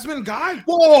 Jasmine Guy?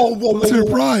 Whoa. What's her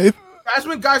prime?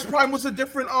 Jasmine Guy's prime was a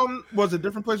different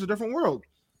place, a different world.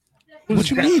 What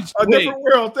you mean? Different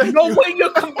world. No way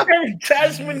you're comparing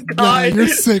Jasmine Guy. You're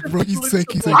sick, bro. He's sick.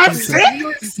 I'm sick.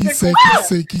 He's sick.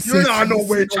 You're not no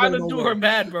way. You're trying to do her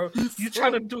bad, bro. You're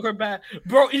trying to do her bad,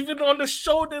 bro. Even on the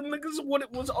show, the niggas what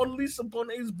it was on Lisa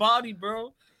Bonet's body,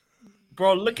 bro.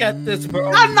 Bro, look at this,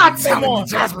 bro. I'm not telling you,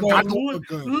 Jasmine Guy don't look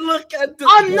good. Look at this.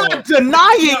 I'm not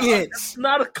denying it. It's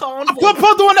not a convo.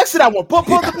 Put the one next to that one. Put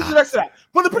the picture next to that.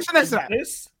 Put the picture next to that.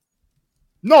 This.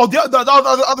 No, the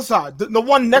other side. The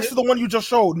one next to the one you just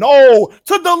showed. No,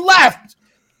 to the left.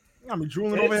 You got me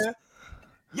drooling over here.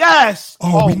 Yes.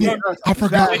 I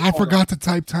forgot to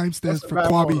type timestamps for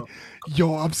Kwame.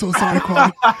 Yo, I'm so sorry,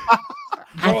 Kwame.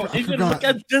 Bro, even look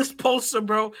at this poster,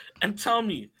 bro, and tell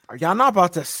me. Are y'all not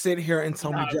about to sit here and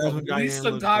tell me Jasmine Guy?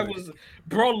 Lisa Guy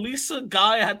Lisa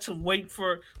Guy had to wait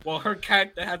for. Well, her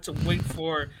character had to wait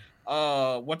for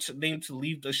what's her name to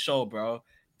leave the show, bro,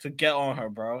 to get on her,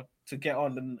 bro. To get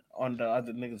on the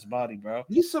other nigga's body, bro.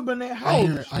 Lisa Bonet, how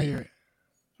old is she? I hear it.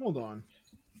 Hold on,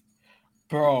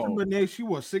 bro. Lisa Bonet, she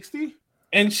was 60,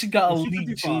 and she got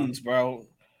elite genes, bro.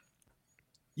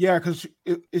 Yeah, because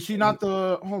is she not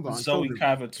the? Hold on, Zoe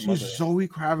Kravitz. She's mother. Zoe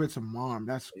Kravitz's mom.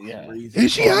 That's crazy.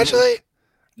 Is she actually?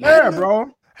 Yeah,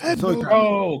 bro.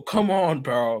 Bro, come on,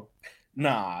 bro.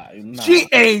 Nah. She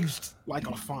aged like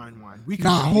a fine wine.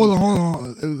 Hold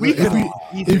on.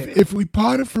 If we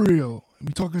potted for real.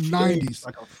 We talking 90s.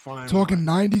 Like talking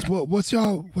 90s. What's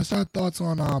y'all thoughts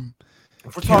on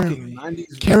if we're talking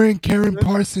 90s. Karen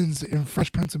Parsons in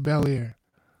Fresh Prince of Bel-Air.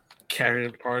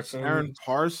 Karen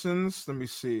Parsons. Let me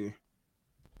see.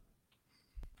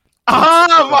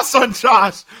 my son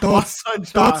Josh. Thoughts, My son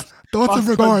Josh. thoughts My and son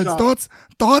regards. Josh.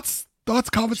 Thoughts,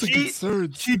 comments, and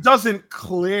concerns. She doesn't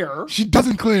clear. She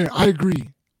doesn't clear. I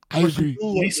agree. I agree.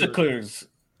 Lisa clears.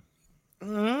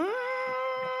 Mm.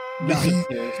 Lisa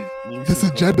clears. This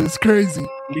agenda is crazy.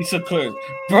 Lisa clears.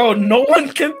 Bro, no one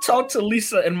can talk to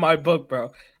Lisa in my book,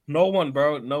 bro. No one,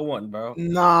 bro. No one, bro.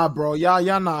 Nah, bro.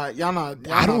 Y'all not.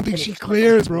 I don't think she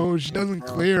clears, bro. She doesn't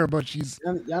clear, but she's.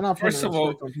 Y'all not. First of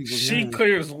all, she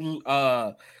clears.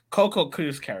 Coco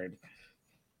clears Karen.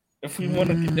 If we want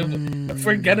to, if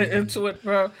we're getting into it,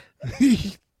 bro.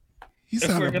 He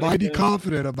sounded mighty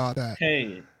confident about that.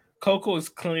 Hey, Coco is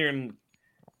clearing,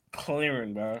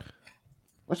 bro.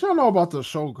 What y'all know about the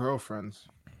show Girlfriends?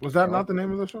 Was that not the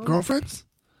name of the show? Girlfriends?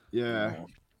 Yeah.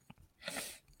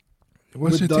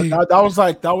 What's your take?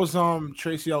 That was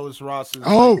Tracy Ellis Ross's.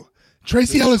 Oh,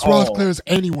 Tracy Ellis Ross clears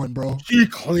anyone, bro. She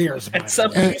clears,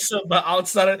 except Lisa, but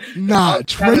outside of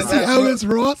Tracy Ellis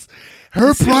Ross.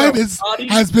 Her prime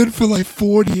has been for like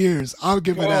 40 years. I'll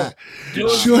give her that.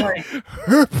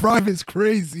 Her prime is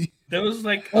crazy. There was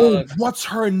like, what's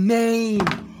her name?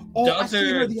 I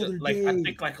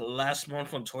think like last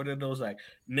month on Twitter, there was like,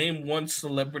 name one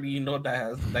celebrity you know that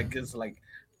has like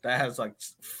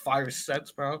fire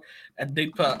sets, bro. And they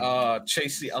put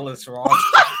Tracy Ellis Ross.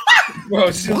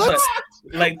 Bro, she was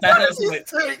like that has like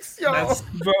that's,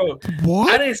 bro.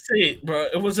 What? I didn't say it, bro.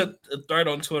 It was a thread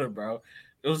on Twitter, bro.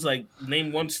 It was like,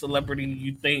 name one celebrity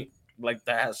you think like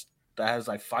that has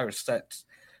like fire sets,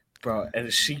 bro.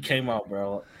 And she came out,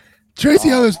 bro. Tracy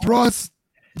Ellis Ross,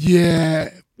 yeah,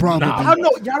 probably. I know.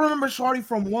 Y'all remember Shorty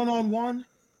from One on One?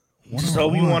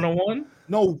 Zoe 101?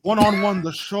 No, One on One,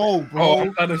 the show, bro. Oh,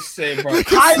 I'm gonna say, bro.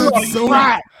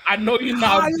 Kyla. I know you're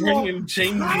not bringing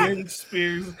Jamie Lynn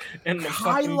Spears and the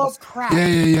Kyla Pratt.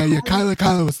 Yeah.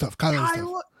 Kyla was tough.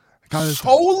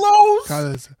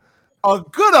 Solos? A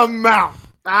good amount.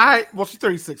 All right. Well, she's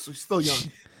 36, so she's still young.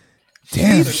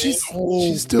 Damn, she's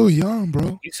still young,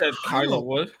 bro. You said Kyla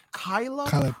what?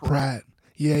 Kyla Pratt.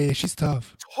 Yeah, she's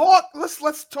tough.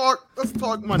 Let's talk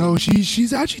money. No,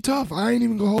 she's actually tough. I ain't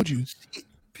even gonna hold you.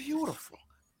 Beautiful.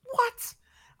 What?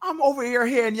 I'm over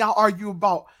hearing y'all argue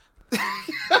about.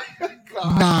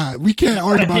 Nah, we can't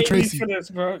argue about Tracy. For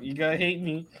this, bro. You gotta hate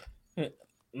me.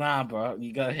 Nah, bro.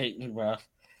 You gotta hate me, bro.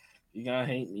 You gotta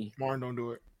hate me. Martin, don't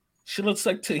do it. She looks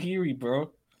like Tahiri,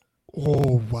 bro.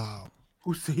 Oh wow.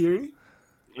 Who's Tahiri?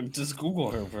 Just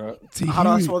Google her, bro. Tahiri. How do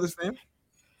I spell this name?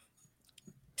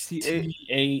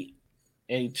 Tahiry.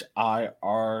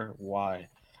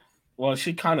 Well,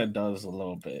 she kind of does a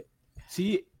little bit.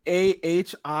 Tahiry?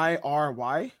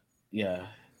 Yeah.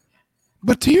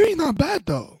 But Tahiri not bad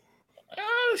though.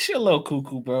 She a little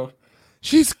cuckoo, bro.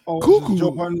 She's cuckoo.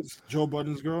 Joe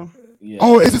Budden's girl. Yeah.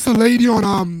 Oh, is this a lady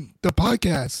on the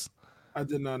podcast? I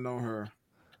did not know her.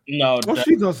 No,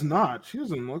 she does not. She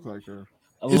doesn't look like her.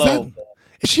 Is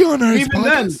she on his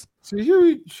podcast?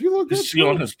 She look good. Is she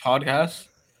on his podcast?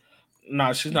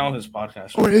 No, she's not on his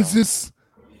podcast. Or is this?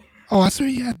 Oh, I swear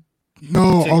you had.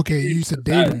 No, okay, you said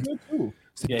date her.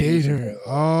 Date her.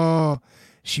 Oh,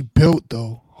 she built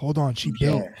though. Hold on, she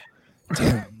built.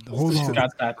 Damn, hold on. She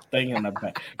got that thing in the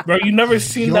back, bro. You never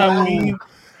seen that meme?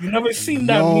 You never seen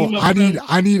that meme?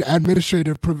 I need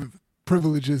administrative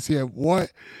privileges here.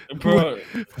 What, bro?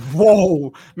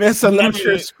 Whoa, man! So let me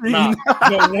share screen.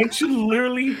 Bro, once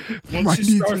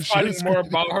you start finding more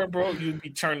about her, bro, you'd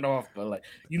be turned off. But like,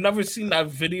 you never seen that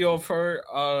video of her?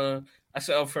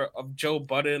 Of Joe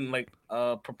Budden like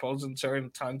proposing to her in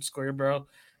Times Square, bro.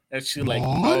 And she like,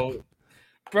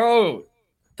 bro,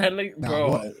 that like,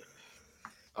 bro.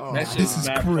 Oh, this is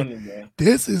crazy.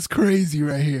 This is crazy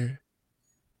right here.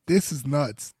 This is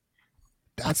nuts.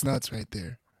 That's nuts right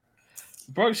there.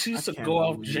 Bro, she used to go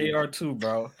out JR too,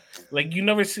 bro. Like, you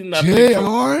never seen that JR?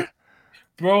 picture.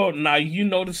 Bro, now you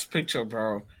know this picture,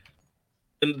 bro.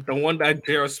 And the one that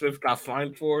JR Smith got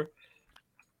fined for.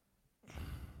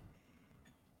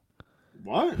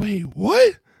 What? Wait,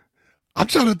 what? I'm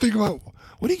trying to think about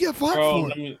what did he get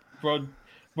fined for?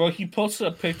 Bro, he posted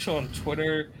a picture on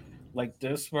Twitter like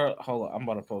this, bro. Hold on, I'm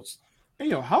about to post. Hey,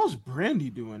 yo, how's Brandy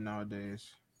doing nowadays?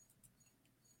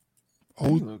 Oh,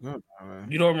 look good,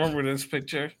 you don't remember this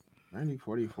picture?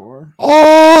 1944.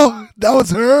 Oh, that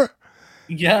was her.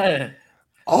 Yeah.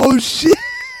 Oh shit.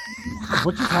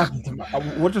 What just happened to my?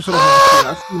 What just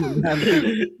happened?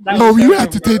 No, you have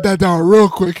to take that down real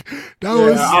quick.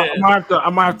 I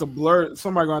might have to blur.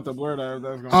 Somebody gonna have to blur that.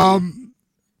 That's gonna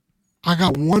I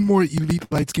got one more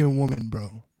elite light skinned woman,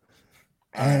 bro.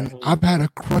 And I've had a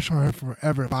crush on her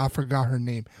forever, but I forgot her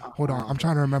name. Hold on, I'm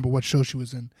trying to remember what show she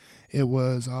was in. It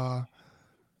was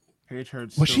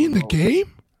was she in the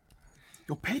game?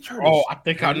 Yo, Patriot. Oh, I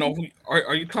think I know who.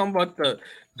 Are you talking about the?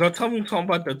 Don't tell me you're talking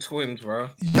about the twins, bro.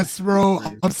 Yes, bro.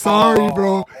 I'm sorry,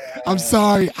 bro. I'm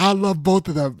sorry. I love both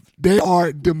of them. They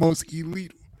are the most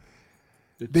elite.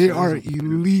 They are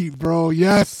elite, bro.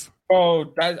 Yes.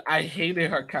 Bro, I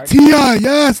hated her character. Tia,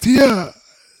 yes, Tia.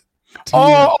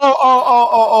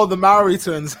 Oh, the Maori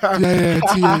twins. Yeah,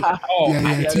 Tia. Oh,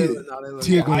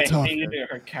 Tia go I tough. hated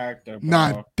her character, bro.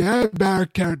 Nah, they're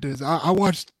bad characters. I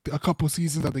watched a couple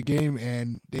seasons of the game,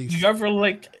 and they. You ever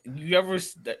an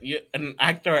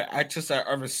actor or actress that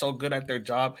are ever so good at their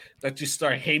job that you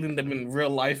start hating them in real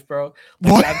life, bro?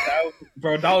 What?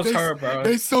 Bro, that was her, bro.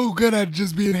 They're so good at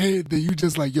just being hated that you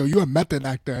just like, yo, you're a method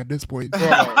actor at this point.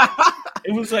 Bro.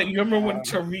 It was like, you remember when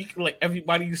Tariq, like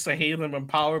everybody used to hate him in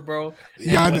Power, bro?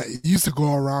 Yeah, it used to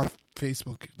go around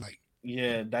Facebook, like.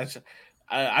 Yeah,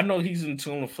 I know he's in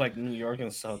tune with like New York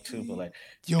and stuff too, but like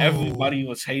everybody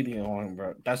was hating on him,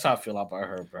 bro. That's how I feel about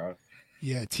her, bro.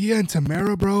 Yeah, Tia and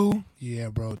Tamara, bro. Yeah,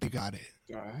 bro, they got it.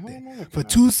 For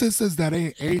two sisters that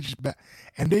ain't aged back,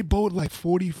 and they both like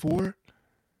 44.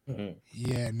 Mm-hmm.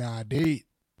 Yeah, nah, they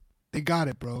got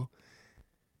it, bro.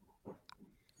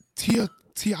 Tia,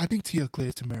 I think Tia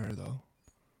cleared Tamara though.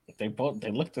 They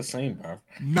look the same, bro.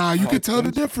 Nah, you can tell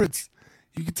the difference.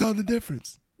 You can tell the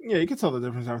difference. Yeah, you can tell the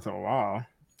difference after a while.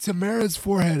 Tamara's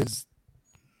forehead is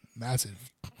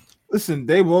massive. Listen,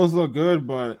 they both look good,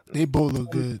 but they both look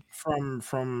good.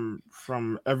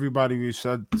 From everybody we've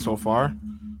said so far,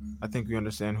 I think we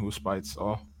understand who Spites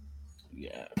are.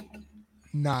 Yeah.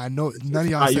 Nah, no, none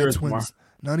of y'all said twins.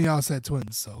 None of y'all said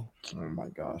twins. So. Oh my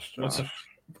gosh.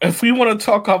 If we want to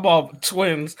talk about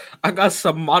twins, I got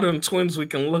some modern twins we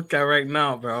can look at right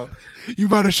now, bro. You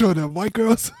about to show them white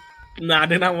girls? Nah,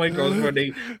 they're not white girls,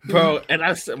 bro. And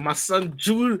I said my son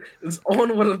Jude is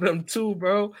on one of them too,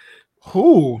 bro.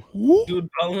 Who? Jude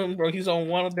Bellingham, bro. He's on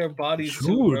one of their bodies Jude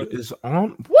too, bro. is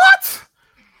on what?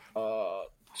 Oh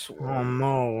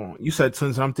no! You said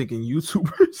twins. I'm thinking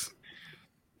YouTubers.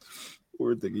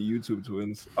 We're thinking YouTube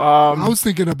twins. I was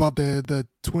thinking about the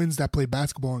twins that play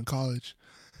basketball in college.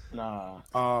 Nah.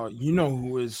 You know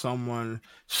who is someone?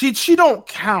 She don't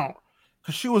count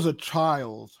because she was a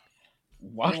child.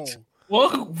 What?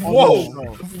 Whoa!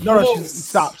 No,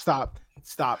 stop.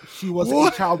 She was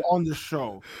a child on the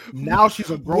show. Now she's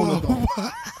a grown adult.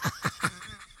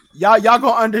 Y'all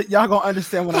gonna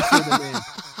understand when I say the name.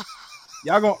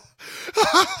 Y'all gonna.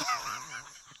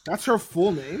 That's her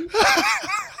full name.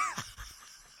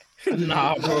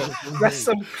 Nah, bro. That's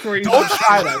some crazy. Don't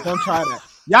try that.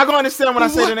 Y'all gonna understand when I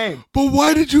say the name. But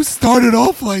why did you start it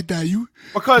off like that?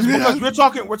 Because we're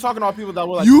talking about people that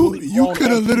were like you could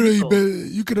have literally been.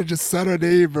 You could have just said her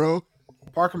name, bro.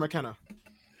 Parker McKenna.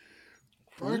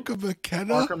 Parker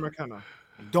McKenna.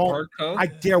 Don't. I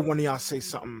dare one of y'all say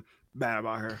something bad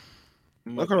about her.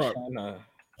 Look her up.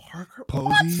 Parker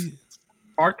Posey.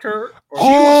 Parker. She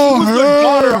was the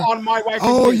daughter on My Wife.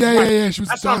 Yeah. She was.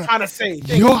 That's what I'm trying to say.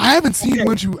 Yo, I haven't seen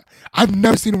when I've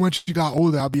never seen her when she got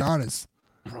older. I'll be honest.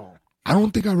 Bro, I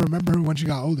don't think I remember her when she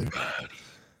got older.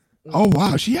 Oh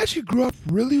wow, she actually grew up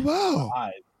really well.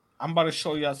 I'm about to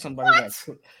show y'all somebody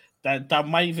that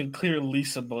might even clear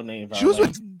Lisa Bonet, bro.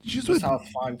 She's with how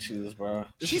fine she is, bro.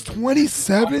 She's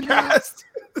 27.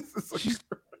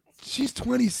 She's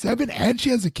 27 and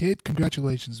she has a kid.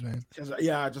 Congratulations, man.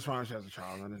 I just found she has a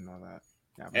child. I didn't know that.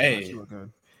 Yeah, hey, she look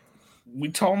good. We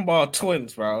talking about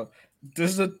twins, bro.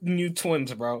 This is the new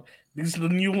twins, bro. These are the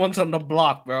new ones on the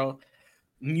block, bro.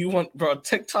 New one, bro.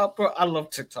 TikTok, bro. I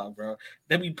love TikTok, bro.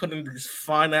 They be putting these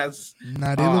fine ass.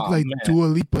 Nah, they look like Dua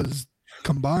Lipa's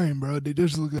combined, bro. They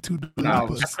just look like two Dua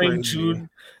Lipas. I think Jude.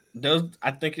 I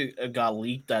think it got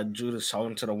leaked that Jude is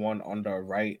talking to the one on the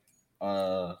right.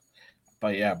 But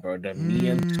yeah, bro, the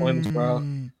Mian twins, bro.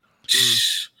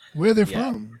 Where they're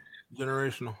from?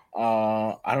 Generational.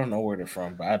 I don't know where they're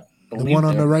from, but I believe the one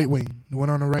on the right wing. The one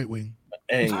on the right wing.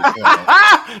 Hey,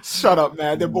 shut up,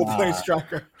 man. They're both playing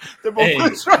striker. They're both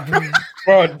playing striker.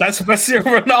 Bro, that's Messi and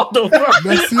Ronaldo, bro.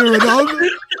 Messi and Ronaldo?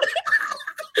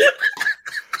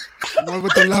 One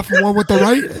with the left and one with the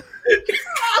right?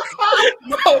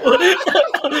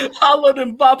 Haaland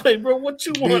and Mbappe, bro. What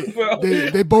you want, bro?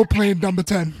 They both playing number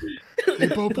 10. They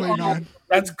both play 9.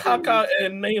 That's Kaká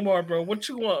and Neymar, bro. What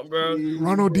you want, bro?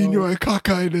 Ronaldinho and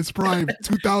Kaká in his prime,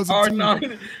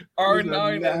 2002.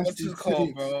 R9 and what's his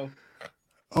called, bro?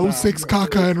 06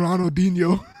 Kaká and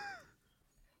Ronaldinho.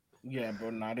 Yeah,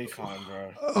 bro. Nah, they fine,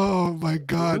 bro. Oh my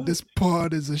God, this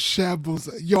pod is a shambles.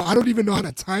 Yo, I don't even know how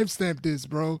to timestamp this,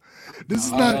 bro. This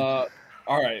is not.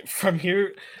 All right, from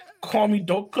here, Call me.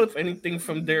 Don't clip anything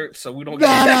from there, so we don't.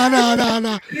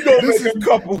 Nah. You gonna This make is a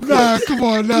couple. nah. Come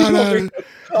on, nah. make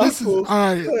This is all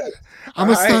right. I'm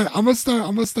gonna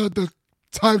start the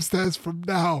timestamps from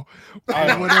now.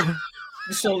 Whatever.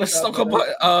 So let's talk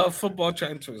about football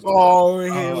transfers.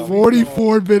 Oh,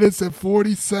 44 minutes and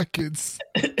 40 seconds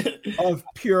of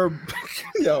pure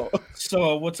yo.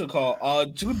 So what's it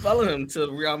called? Jude Bellingham to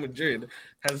Real Madrid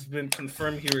has been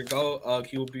confirmed. Here we go.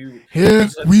 He will be here.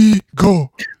 We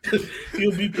go.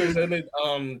 He'll be presented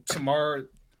tomorrow.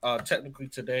 Technically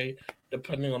today,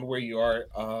 depending on where you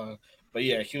are. But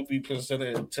yeah, he'll be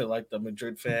presented to like the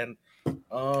Madrid fan.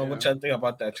 What y'all think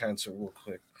about that transfer, real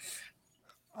quick?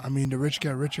 I mean, the rich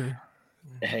get richer.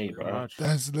 Hey, bro,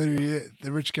 that's literally it.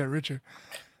 The rich get richer.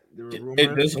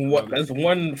 There's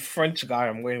one French guy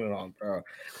I'm waiting on, bro.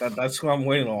 That's who I'm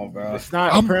waiting on, bro. It's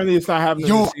not. Apparently, it's not happening.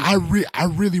 Yo, I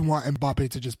really want Mbappe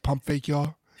to just pump fake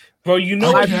y'all. Bro, you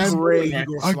know what he's doing,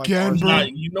 right? Again, bro.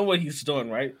 You know what he's doing,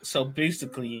 right? So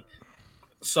basically,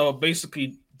 this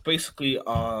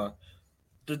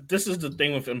is the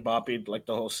thing with Mbappe, like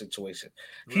the whole situation.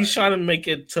 Right. He's trying to make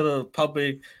it to the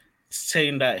public,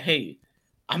 saying that, hey,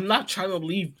 I'm not trying to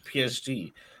leave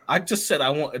PSG. I just said I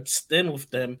want to extend with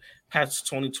them past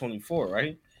 2024,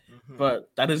 right? Mm-hmm. But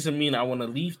that doesn't mean I want to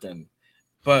leave them.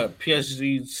 But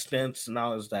PSG's stance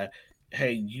now is that,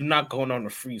 hey, you're not going on a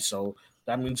free, so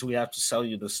that means we have to sell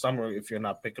you this summer if you're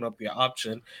not picking up your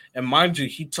option. And mind you,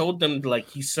 he told them, like,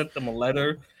 he sent them a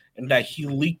letter and that he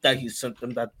leaked that he sent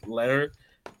them that letter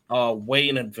way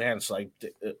in advance. Like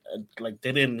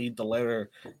they didn't need the letter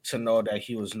to know that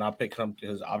he was not picking up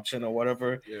his option or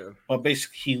whatever. Yeah. But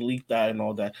basically, he leaked that and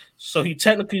all that. So he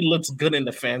technically looks good in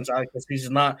the fans' eye because he's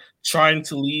not trying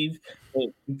to leave, but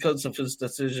because of his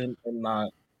decision and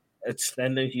not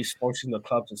extending, he's forcing the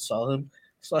club to sell him.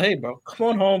 So hey, bro, come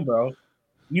on home, bro.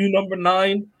 You number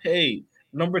 9, hey,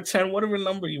 number 10, whatever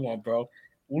number you want, bro.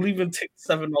 We'll even take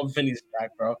 7 off Vinny's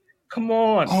back, bro. Come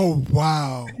on. Oh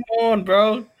wow. Come on,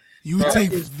 bro. You take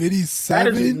Vinny's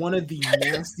 7? That is one of the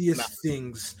nastiest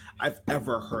things I've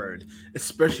ever heard,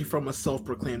 especially from a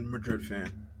self-proclaimed Madrid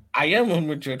fan. I am a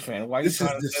Madrid fan. Why this is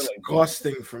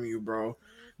disgusting from you, bro.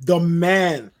 The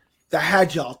man that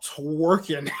had y'all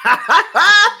twerking,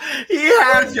 he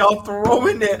had y'all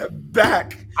throwing it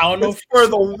back. I don't know for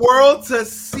the world to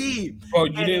see. Bro,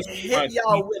 you didn't hit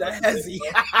y'all with a hezzy.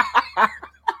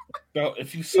 Bro,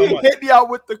 if you saw hit y'all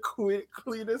with the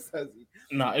cleanest hezzy.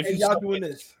 Nah, if y'all doing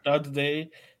this the other day,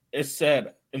 it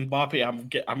said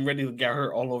Mbappe, I'm ready to get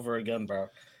hurt all over again, bro.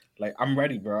 Like I'm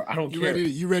ready, bro. I don't care.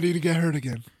 You ready to get hurt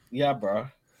again? Yeah, bro.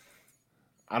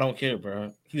 I don't care,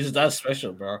 bro. He's that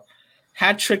special, bro.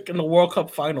 Hat trick in the World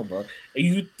Cup final, bro. And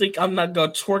you think I'm not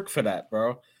gonna twerk for that,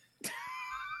 bro?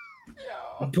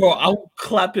 Bro, I'll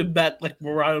clap it back like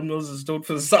Mariah Mills is doing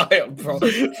for Zion, bro. For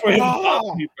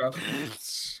Mbappe, bro.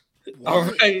 All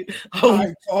right, I'll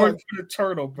twerk for the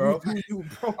turtle, bro.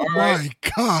 All right. My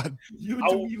God,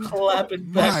 I will clap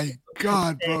it back. My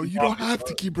God, bro, you don't have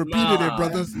to keep repeating it,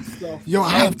 brother. Yo, I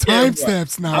have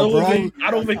timestamps now, bro. I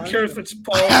don't even care if it's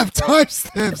pause. I have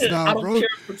timestamps now, bro. I don't care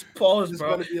if it's pause,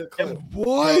 bro.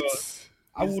 What?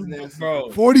 I wouldn't,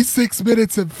 bro. 46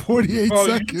 minutes and 48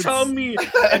 seconds. You tell me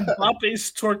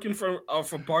Mbappe's twerking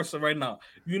for Barca right now.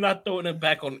 You're not throwing it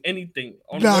back on anything.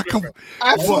 Nah, come on.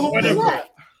 Absolutely not.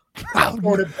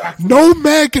 No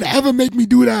man can ever make me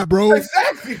do that, bro.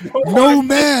 Exactly, bro. No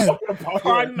man.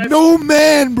 No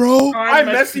man, bro. Prime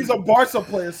Messi's a Barca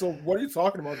player, so what are you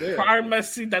talking about there? Prime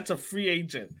Messi, that's a free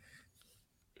agent.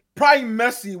 Prime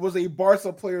Messi was a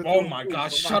Barca player. Oh my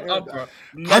gosh, shut up, bro.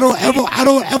 I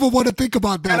don't ever want to think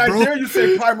about that, and bro. I dare you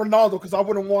say Prime Ronaldo because I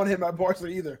wouldn't want him at Barca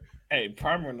either. Hey,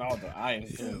 Prime Ronaldo, I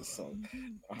ain't good, so.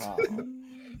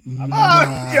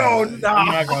 Yo,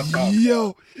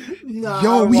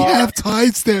 we have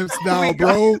timestamps now,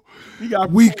 bro.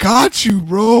 We got you,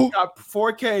 bro. We got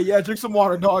 4K. Yeah, drink some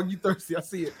water, dog. You thirsty? I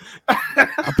see it.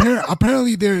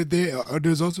 Apparently,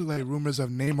 there's also like rumors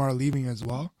of Neymar leaving as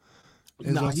well.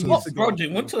 Bro, they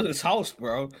went to his house,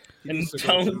 bro, and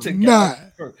told him to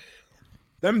get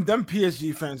Them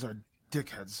PSG fans are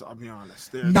dickheads. I'll be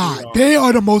honest. They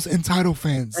are the most entitled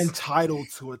fans. Entitled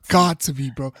to it. Got to be,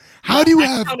 bro. How do you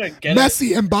have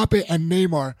Messi, Mbappe, and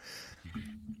Neymar,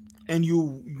 and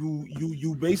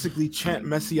you basically chant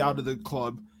Messi out of the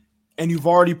club, and you've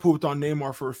already pooped on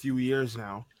Neymar for a few years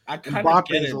now? I kind of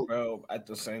get it, bro. At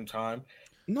the same time,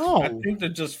 no, I think they're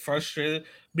just frustrated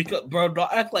because, bro,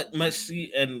 don't act like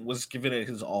Messi and was giving it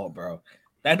his all, bro.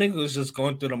 That nigga was just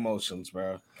going through the motions,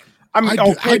 bro. I mean,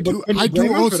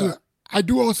 I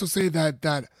do also say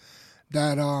that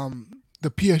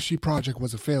the PSG project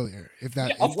was a failure. If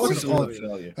that, Of if course, since it was all- a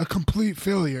failure. a complete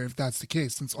failure, if that's the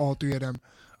case, since all three of them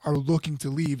are looking to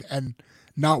leave and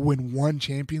not win one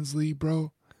Champions League,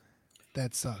 bro,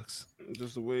 that sucks.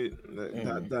 Just the way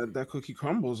that cookie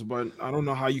crumbles, but I don't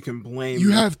know how you can blame.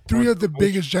 You have three on of the coach.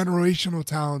 biggest generational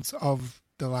talents of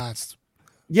the last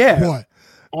Yeah, the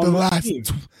on one last team.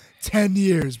 10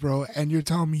 years, bro, and you're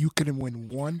telling me you couldn't win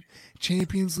one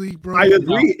Champions League, bro? I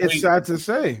agree. No, It's sad to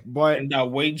say, but And that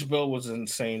wage bill was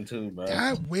insane too, bro.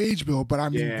 That wage bill, but I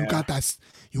mean, Yeah. you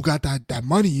got that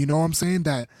money. You know what I'm saying?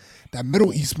 That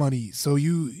Middle East money. So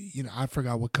you know, I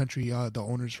forgot what country the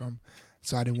owner's from,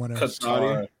 so I didn't want to.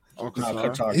 Qatar. or No,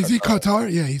 Qatar. Qatar. Is he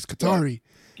Qatar? Yeah, he's Qatari.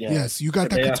 Yeah. Yes, you got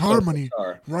that They have Qatar to money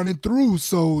Qatar. running through.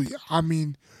 So I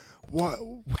mean, what?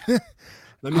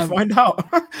 Let me find out.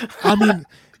 I mean,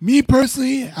 me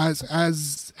personally, as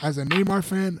a Neymar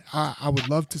fan, I would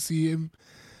love to see him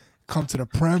come to the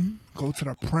Prem, go to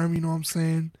the Prem. You know what I'm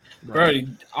saying? Bro,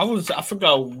 I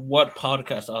forgot what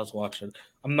podcast I was watching.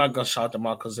 I'm not gonna shout them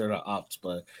out because they're the ops,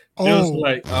 but it was Oh,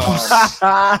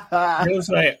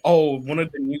 like, oh, one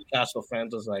of the Newcastle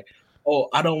fans was like, oh,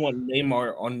 I don't want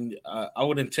Neymar on. I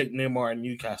wouldn't take Neymar in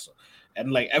Newcastle,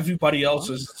 and like everybody else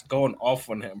is going off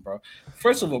on him, bro.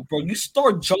 First of all, bro, you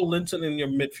start Joe Linton in your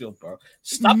midfield, bro.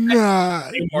 Stop. nah,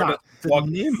 Neymar the walk-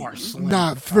 Neymar slam.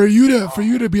 nah. For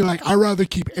you to be like, I'd rather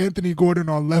keep Anthony Gordon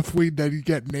on left wing than you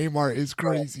get Neymar is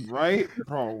crazy. Right,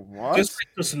 bro? What? Just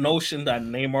like this notion that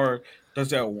Neymar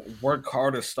doesn't work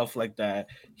hard or stuff like that.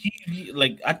 He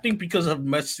like I think because of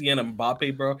Messi and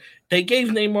Mbappe, bro, they gave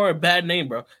Neymar a bad name,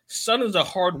 bro. Son is a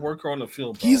hard worker on the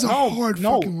field, bro. He's a hard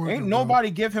fucking worker, ain't bro.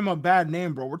 nobody give him a bad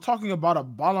name, bro. We're talking about a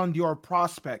Ballon d'Or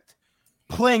prospect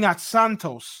playing at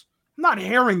Santos. I'm not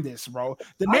hearing this, bro.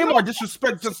 The Neymar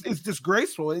disrespect is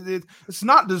disgraceful. It's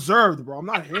not deserved, bro. I'm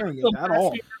not hearing it at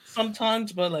all.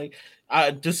 Sometimes, but like,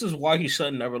 this is why he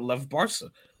should never left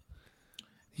Barca.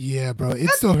 Yeah, bro. It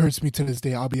still hurts me to this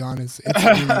day. I'll be honest. It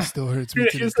really still hurts me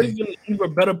to this It's day. even a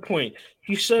better point.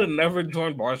 He should have never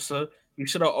joined Barca. He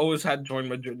should have always had joined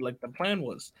Madrid, like the plan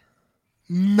was.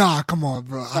 Nah, come on,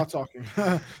 bro. Stop talking.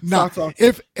 Nah, Stop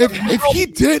talking. if he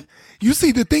did, you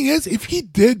see, the thing is, if he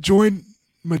did join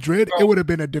Madrid, Bro. it would have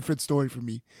been a different story for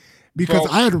me, because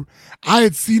Bro. I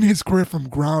had seen his career from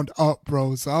ground up,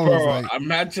 bro. So I was Bro, like,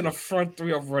 imagine a front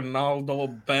three of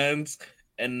Ronaldo, Benz,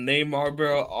 and Neymar,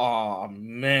 bro. Oh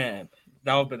man,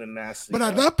 that would have been a nasty. but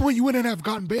at bro. that point, you wouldn't have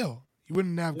gotten Bale. You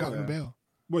wouldn't have gotten Yeah. Bale.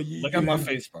 Well, Look at my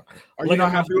face, bro. Are you Look not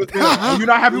at happy my- with Bale? Are you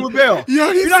not happy with Bale?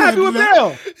 Yo, You're not happy with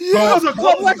Bale? Yeah. Bale's a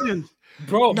club legend.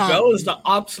 Bro, Nah. Bell is the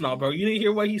ops now, bro. You didn't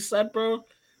hear what he said, bro?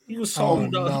 He was so Oh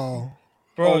no.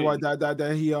 bro. Oh, what,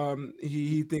 that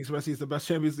he thinks Messi is the best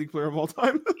Champions League player of all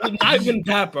time. Not even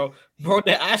that, bro. Bro,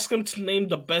 they asked him to name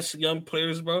the best young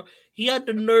players, bro. He had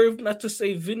the nerve not to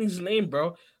say Vinny's name,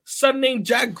 bro. Son named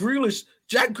Jack Grealish.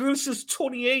 Jack Grealish is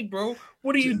 28, bro.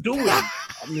 What are you doing? I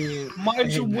mean,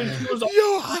 Mind you, when he was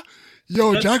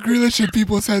Yo, That's- Jack Grealish in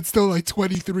people's heads still like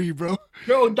 23, bro.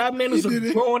 bro, that man is He a did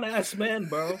it. grown ass man,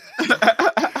 bro.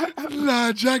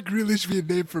 Nah, Jack Grealish being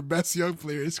named for best young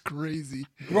player is crazy.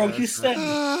 Bro, he said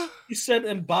Ah,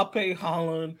 Mbappe,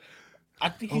 Holland. I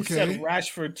think he said Okay.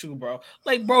 Rashford too, bro.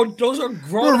 Like, bro, those are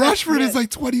bro, grown. Rashford is like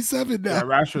 27 yeah, now.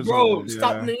 Rashford's bro, old,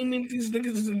 stop yeah. naming these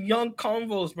niggas in young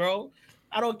convos, bro.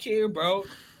 I don't care, bro.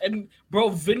 And bro,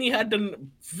 Vinny carried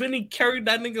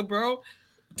that nigga, bro,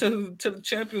 to the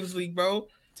Champions League, bro.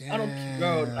 I don't care,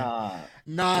 bro. Damn. Nah.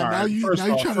 Nah, All now right, you first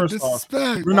trying off- to first off,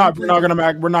 disrespect. We're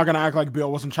not gonna act like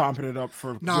Bale wasn't chomping it up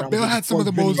for. Nah, Real Bale Madrid had some of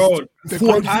the before most. Vinny- The before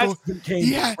greatest has- goals- came.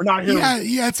 he had, We're not he hearing. had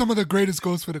he had some of the greatest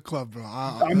goals for the club, bro.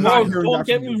 I'm Bro, not hearing don't that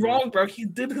get from me you, bro. wrong, bro. He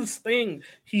did his thing.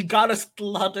 He got us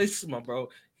Ladisma, bro.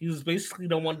 He was basically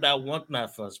the one that won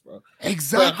that for us, bro.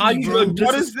 Exactly, how you bro. gonna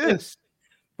What is this?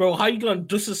 Bro, how you gonna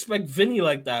disrespect Vinny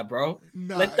like that, bro?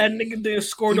 Nah, Like that nigga didn't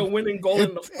score the winning goal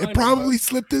in the final. it probably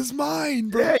slipped his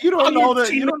mind, bro. Yeah, you How don't know your the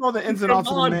team- ins and outs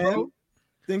of the Come on, man. bro.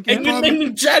 Thinking And you probably- named me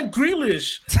Jack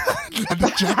Grealish.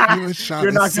 The Jack Grealish shot. you're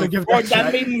is not so gonna give Bro, that. that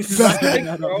shot. made me He's not sick, getting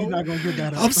that up. bro. He's not gonna give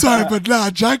that up. I'm sorry, but nah,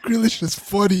 Jack Grealish is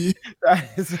funny. That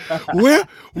is-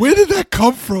 Where did that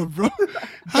come from, bro?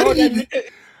 How Bro, did that he? nigga-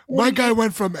 My guy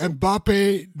went from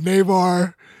Mbappe,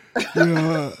 Neymar,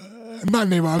 not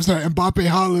Neymar. I'm sorry, Mbappe,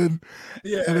 Holland,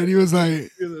 yeah, and then he was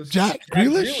like Jack Jack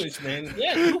Grealish. Grealish, man.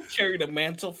 Yeah, he'll carry the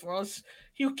mantle for us.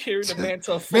 He'll carry the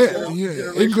mantle of Man, football. yeah,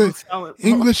 generational English, talent, bro.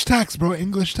 English tax, bro.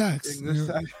 English tax. English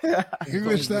tax.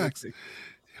 English tax.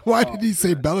 Why did he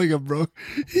say Bellingham, bro?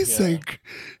 He said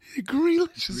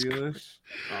Grealish. Is Grealish.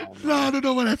 Oh, no, I don't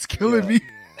know why that's killing me.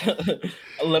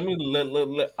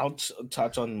 I'll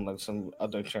touch on like some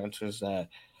other transfers that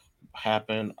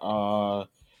happened.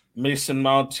 Mason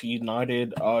Mount to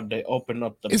United. They opened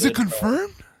up the. Is it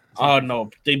confirmed? No,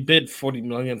 they bid 40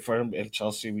 million for him, and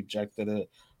Chelsea rejected it.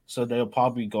 So they'll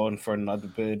probably go in for another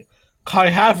bid. Kai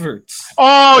Havertz.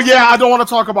 Oh yeah, I don't want to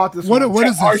talk about this. What is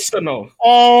this? Arsenal.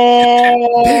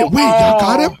 Oh, wait, y'all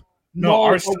got him? No,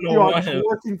 Arsenal want him.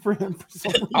 Working for him for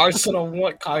some reason. Arsenal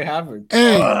want Kai Havertz.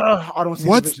 Hey, I don't see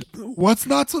what's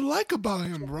not to like about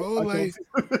him, bro? Like,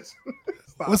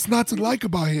 what's not to like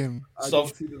about him? So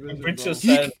Richard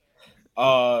said,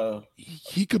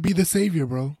 he could be the savior,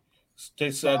 bro.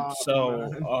 They said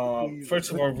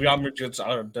first of all, Real Madrid's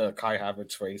out of the Kai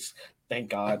Havertz race.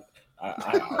 Thank God.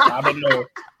 I don't know,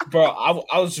 bro.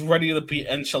 I was ready to be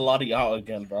Ancelotti out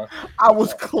again, bro. I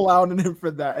was clowning him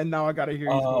for that, and now I gotta hear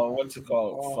you. What's it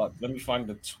called? Fuck. Let me find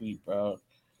the tweet, bro.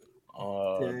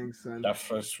 Dang, son. That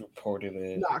first reported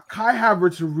it. Nah, Kai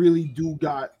Havertz really do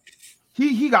got.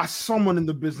 He got someone in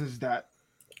the business that.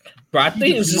 Bro, I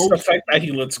think it's just the fact that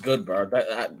he looks good, bro.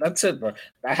 That's it, bro.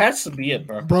 That has to be it,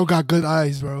 bro. Bro got good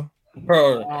eyes, bro.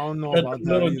 Bro, I don't know about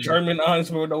little that German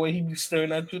eyes, bro. The way he be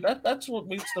staring at you, that's what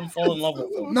makes them fall in love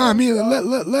with him. No, I mean,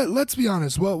 let's be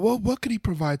honest. What could he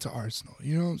provide to Arsenal?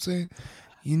 You know what I'm saying?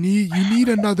 You need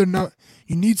another.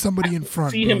 You need somebody in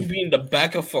front. See him being the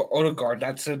backup for Odegaard.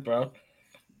 That's it, bro.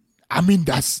 I mean,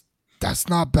 that's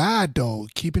not bad though.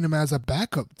 Keeping him as a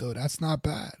backup though, that's not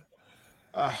bad.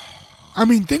 I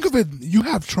mean, think of it. You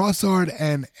have Trossard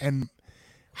and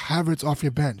Havertz off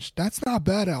your bench. That's not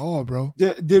bad at all, bro.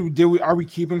 Did we? Are we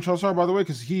keeping Trossard, by the way?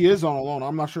 Because he is on a loan.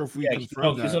 I'm not sure if we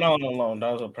confirmed that. He's not on a loan.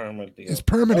 That was a permanent deal. It's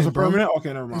permanent, bro. Permanent?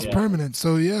 Okay, never mind. It's permanent.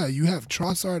 So yeah, you have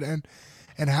Trossard and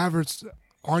Havertz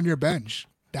on your bench.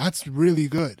 That's really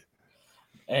good.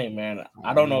 Hey man,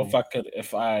 I don't know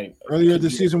if I earlier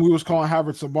this season we was calling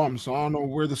Havertz a bum, so I don't know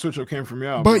where the switch up came from.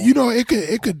 Yeah, but you know it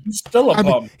could. He's still a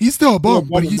bum. He's still a bum,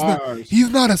 but he's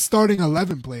not a starting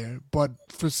 11 player. But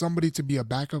for somebody to be a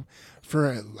backup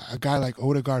for a guy like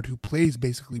Odegaard who plays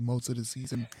basically most of the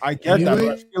season, I get that.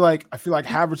 But I feel like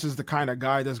Havertz is the kind of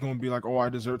guy that's going to be like, oh, I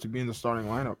deserve to be in the starting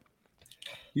lineup.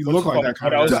 He looks like that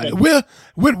kind of guy.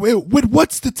 With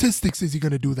what statistics is he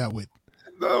going to do that with?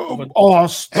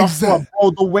 Stuff up.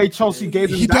 Oh, the way Chelsea gave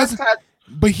him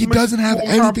but he doesn't have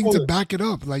anything to back it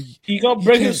up. Like he gonna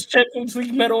bring his Champions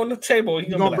League medal on the table. He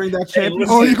gonna bring that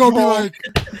Champions. Oh, he gonna be like,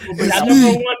 it's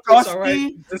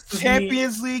me.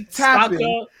 Champions League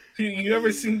tapping. You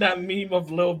ever seen that meme of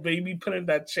Lil Baby putting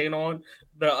that chain on?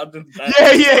 Yeah.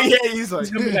 He's gonna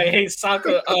be like, hey,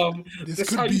 Saka, this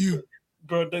could be you.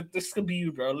 Bro, this could be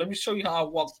you, bro. Let me show you how I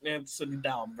walk Man City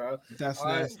down, bro. That's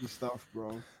nasty stuff,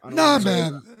 bro. Nah,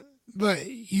 man. But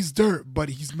he's dirt, but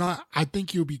he's not. I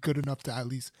think he'll be good enough to at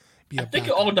least be a it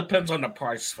all depends on the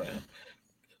price for him.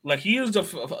 Like, he is a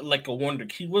wonder.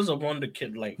 He was a wonder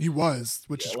kid. Like he was,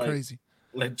 which is crazy.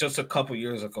 Like, just a couple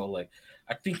years ago. Like,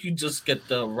 I think you just get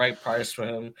the right price for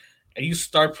him, and you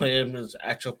start playing him in his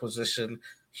actual position.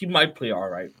 He might play all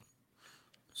right.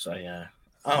 So, yeah.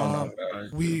 I don't know,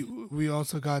 bro. We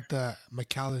also got the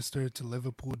McAllister to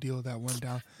Liverpool deal that went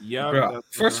down. Yeah, bro.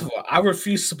 First of all, I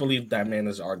refuse to believe that man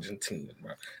is Argentinian,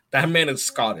 bro. That man is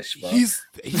Scottish, bro. He's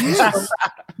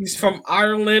from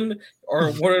Ireland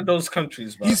or one of those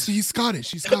countries, bro. He's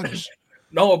Scottish. He's Scottish.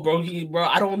 No, bro.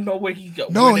 I don't know where he got.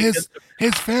 No, his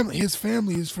family is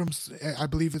from. I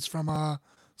believe it's from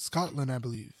Scotland. I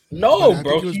believe. No,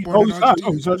 bro. He's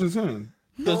Argentinian.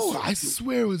 No, I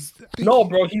swear it was. No,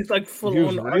 bro, he's like full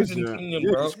on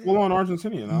Argentinian, bro. He's full on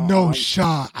Argentinian. No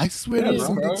shot. I swear there was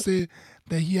something said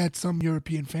that he had some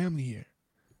European family here.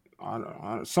 I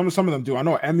don't, some of them do. I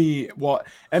know Emmy. Well,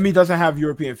 Emmy doesn't have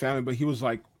European family, but he was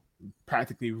like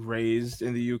practically raised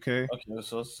in the UK. Okay,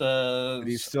 so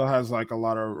he still has like a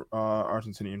lot of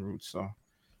Argentinian roots. So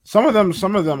some of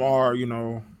them are, you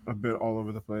know, a bit all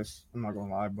over the place. I'm not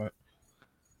gonna lie, but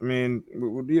I mean,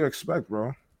 what do you expect,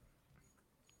 bro?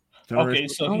 Okay,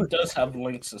 so he does have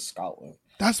links to Scotland.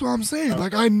 That's what I'm saying.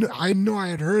 Like I know I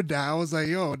had heard that. I was like,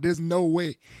 yo, there's no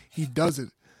way he does it.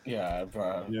 Yeah,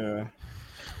 bro. Yeah.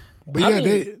 But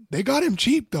they got him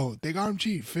cheap though. They got him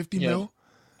cheap, 50 mil.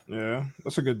 Yeah,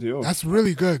 that's a good deal. That's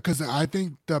really good because I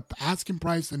think the asking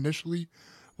price initially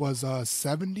was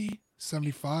 70,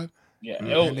 75. Yeah,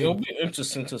 it'll be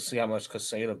interesting to see how much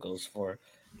Caicedo goes for.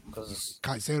 Because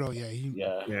Caicedo,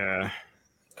 yeah.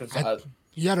 Because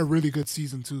he had a really good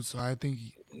season too, so I think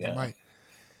he might.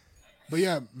 But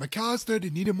yeah, McAllister, they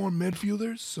needed more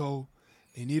midfielders, so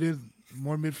they needed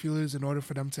more midfielders in order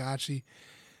for them to actually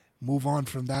move on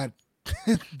from that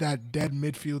that dead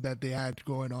midfield that they had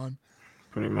going on.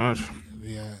 Pretty much.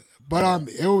 Yeah, but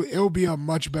it'll be a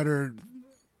much better.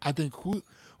 I think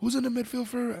who's in the midfield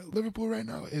for Liverpool right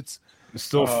now? It's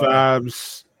still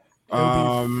Fabs.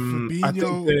 It'll be I think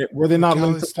Fabinho, were they not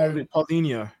linked to McAllister.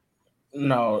 Paulinho?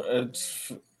 No,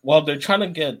 it's well, they're trying to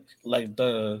get like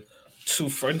the two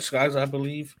French guys, I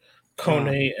believe,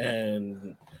 Kone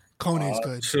and Kone's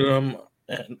good. Thuram,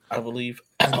 and I believe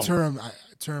And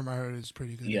Turam, I heard is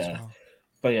pretty good as Yeah. well.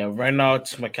 But yeah, right now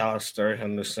it's McAllister,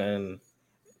 Henderson,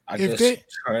 I If guess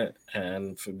Trent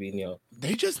and Fabinho.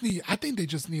 I think they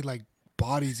just need like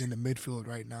bodies in the midfield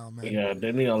right now, man. Yeah,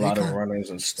 they need a lot of runners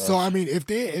and stuff. So I mean, if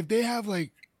they have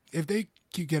like if they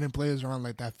keep getting players around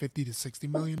like that $50 to $60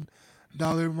 million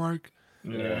mark,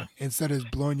 yeah. instead of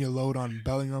blowing your load on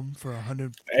Bellingham for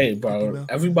 100. Hey, bro,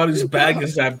 everybody's bag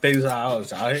is that big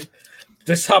hours, all right?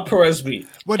 This how Perez beat.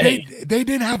 Well, they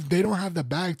don't have the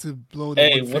bag to blow. The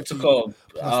Hey, what's it called?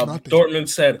 Dortmund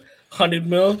said 100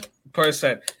 mil. Perez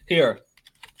said here.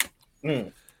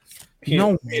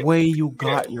 No way you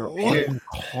got your own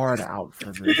card out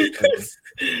for this.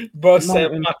 Bro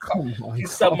said he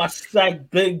said my sack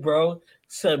big, bro.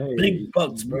 Said big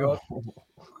bucks, bro.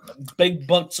 Big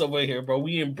bucks over here, bro.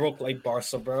 We ain't broke like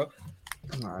Barca, bro.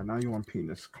 All right, now you want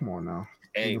penis. Come on now.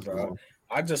 Hey, bro.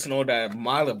 I just know that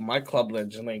my club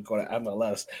legend ain't going to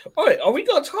MLS. All right, are we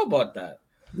going to talk about that?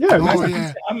 Yeah,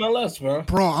 yeah. MLS, bro.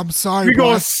 Bro, I'm sorry. We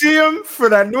going to see him for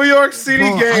that New York City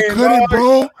game. I couldn't,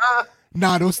 bro.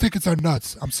 Nah, those tickets are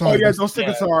nuts. I'm sorry. Oh, yeah, those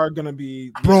tickets are going to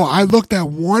be... Bro, I looked at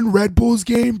one Red Bulls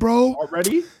game, bro.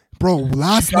 Already? Bro,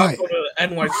 last night. Go to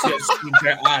NYCFC,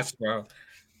 their ass, bro.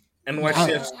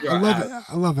 NYCFC,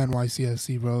 I love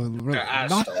NYCFC, bro.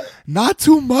 Not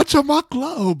too much of my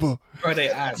club. Bro, they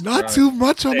ass, not bro. too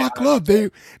much of my club. They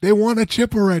want a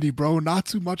chip already, bro. Not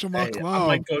too much of my club. I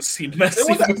might go see Messi.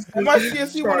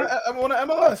 NYCFC won an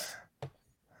MLS.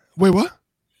 Wait, what?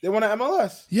 They won an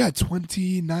MLS. Yeah,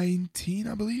 2019,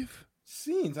 I believe.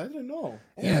 Scenes, I didn't know.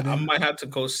 Yeah, I might have to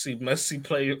go see Messi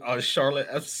play Charlotte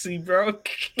FC, bro.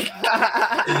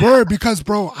 Word, because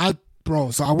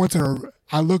so I went to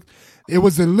I looked. It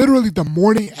was literally the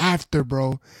morning after,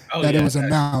 bro, it was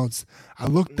announced. I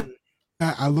looked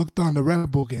on the Red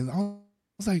Bull games. I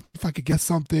was like, if I could get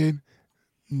something,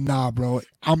 nah, bro.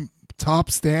 I'm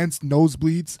top stands,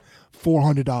 nosebleeds,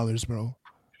 $400, bro.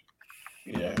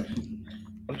 Yeah,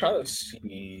 I'm trying to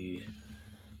see.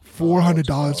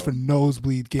 $400 for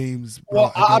nosebleed games. Bro,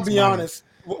 well, I'll be honest.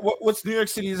 What's New York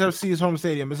City's FC's home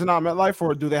stadium? Is it not MetLife,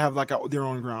 or do they have like their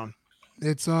own ground?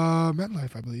 It's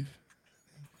MetLife, I believe.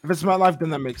 If it's MetLife,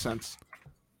 then that makes sense.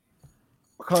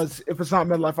 Because if it's not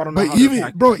MetLife, I don't know.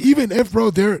 But even if, bro,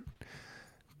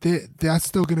 that's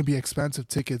still gonna be expensive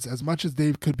tickets. As much as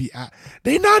they could be,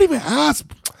 they not even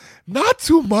asked. Not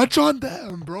too much on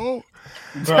them, bro.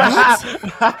 I'm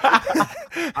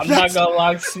not gonna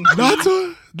lie, CP.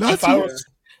 If I was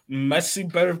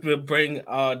Messi, better bring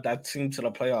that team to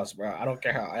the playoffs, bro. I don't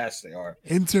care how ass they are.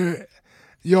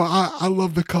 Yo, I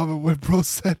love the comment when bro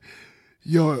said,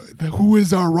 yo, who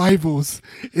is our rivals?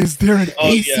 Is there an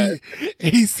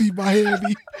AC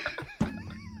Miami?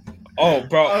 Oh,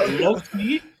 bro, low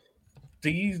key,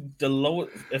 the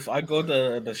lowest. If I go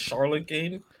to the Charlotte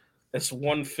game, it's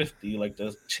 150, like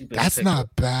the cheapest. That's ticket.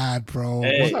 Not bad, bro.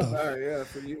 Hey. Not bad, yeah,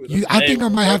 for you. I think I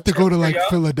might have to go to like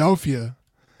Philadelphia.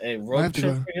 Hey, road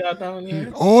trip for y'all down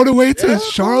here? All the way to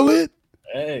Charlotte?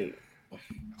 Hey.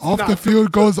 Off the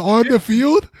field goes on the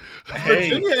field?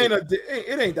 Hey. Virginia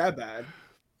it ain't that bad.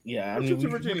 Yeah, I mean, we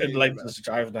could like just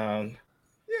drive down.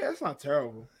 Yeah, it's not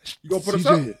terrible. You gonna put us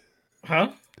up?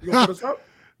 Huh? You gonna put us up?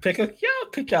 Pick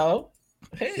out.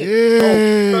 Hey.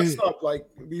 Yeah. Put us up. Like,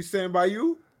 we staying by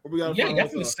you? Or we gotta you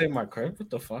have to stay in my crib. What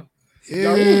the fuck?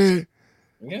 Yeah.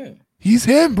 Yeah. He's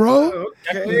him, bro.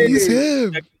 Okay. He's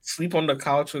him. Sleep on the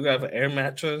couch. We got an air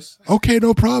mattress. Okay,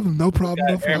 no problem.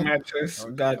 Air mattress.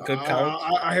 We got good couch.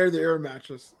 I hear the air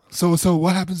mattress. So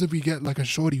what happens if we get like a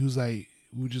shorty who's like,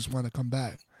 who just want to come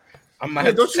back? I might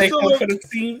have to take one for the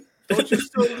team.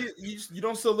 You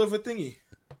don't still live with Thingy?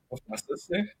 With my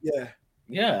sister? Yeah.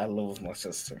 Yeah, I live with my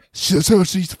sister. So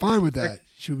she's fine with that.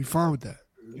 She'll be fine with that.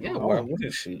 Yeah, why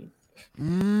wouldn't she?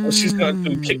 What she's gonna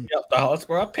do? Kick me out the house,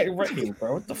 bro? I pay rent here,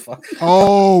 bro. What the fuck?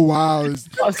 Oh wow,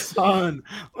 my son.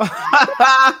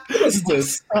 What's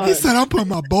this? He said, "I'm putting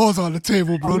my balls on the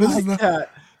table, bro. This is not."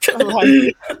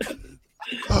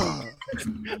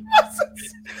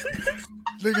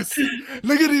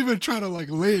 Nigga even trying to like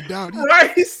lay it down.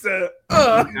 Right? He said,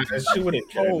 she wouldn't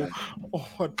care.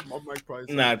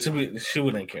 She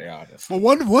wouldn't care, honestly.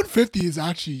 Well, 150 is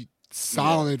actually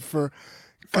solid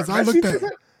because I looked at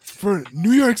for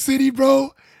New York City,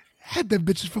 bro. Had them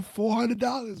bitches for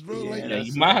 $400, bro. Yeah,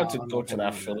 you might have to go to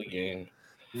that Philly game.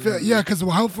 Yeah, because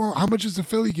how much is the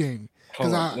Philly game?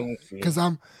 Because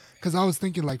Because I was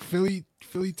thinking like Philly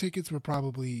tickets were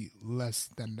probably less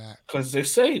than that. Because they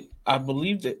say, I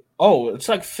believe that. Oh, it's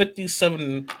like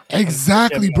 57.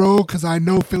 Exactly, bro. Because I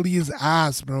know Philly is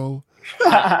ass, bro.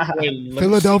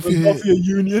 Philadelphia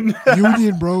Union.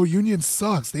 Union, bro. Union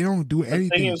sucks. They don't do anything.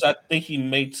 The thing is, I think he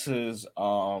makes his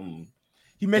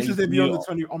He mentions they be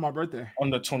on my birthday.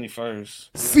 On the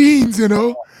 21st. Scenes, you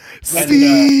know?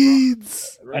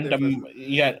 Scenes. And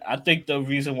yeah, I think the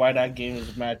reason why that game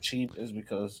is mad cheap is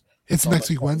because it's next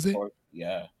week, Wednesday?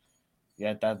 Yeah.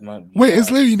 Yeah, that might be. Wait,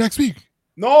 it's literally next week.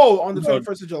 No, on the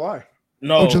 21st of July.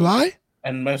 No. Oh, July?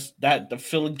 And the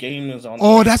Philly game is on.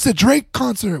 Oh, that's a Drake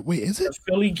concert. Wait, is it? The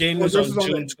Philly game is on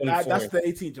June 24th. That's the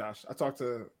 18th, Josh. I talked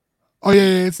to. Oh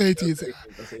yeah, it's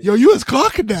 18th. Yo, you was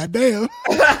clocking that, damn.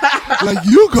 Like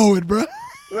you going, bro?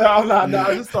 No, I'm not. No,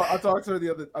 I talked to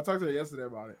her I talked to her yesterday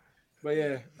about it. But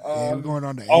yeah, we're going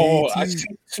on the 18th. Oh, I see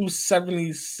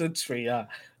 276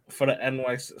 for the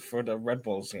NYC for the Red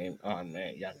Bulls game. Oh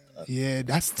man, yeah. Yeah,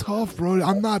 that's tough, bro.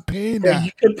 I'm not paying that.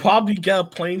 You could probably get a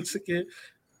plane ticket.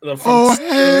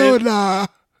 Hell nah.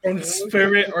 From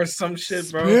Spirit or some shit,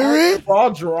 bro. Spirit?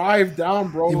 I'll drive down,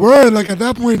 bro. Word, like at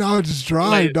that point, I would just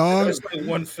drive, dog. It's like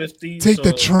 150. Take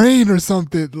the train or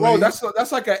something. Bro, that's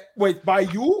like by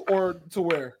you or to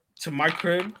where? To my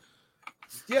crib.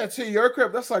 Yeah, to your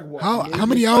crib. That's like what? How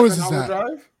many hours is that?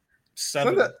 Drive?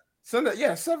 7. Send it.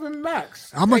 Yeah, 7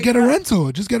 max. I'm gonna get a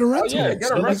rental. Just get a rental. Yeah,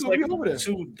 get a rental. Like over there.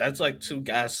 That's like 2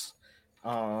 gas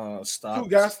stops. 2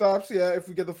 gas stops. Yeah, if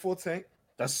we get the full tank.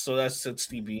 That's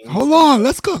 60 beans. Hold on,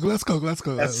 let's go. That's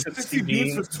 60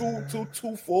 beans for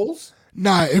two fulls.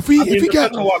 Nah, we'll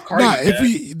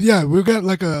get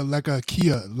like a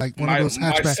Kia, like one of those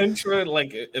hatchbacks. My Sentra,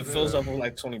 like it fills up with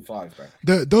like 25,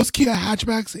 bro. Those Kia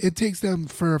hatchbacks, it takes them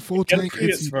for a full tank.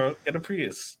 Bro. Get a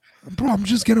Prius. Bro, I'm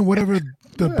just getting whatever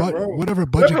whatever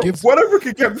budget gives. Whatever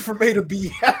can get from A to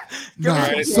B.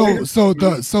 Nah,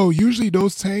 so usually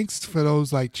those tanks for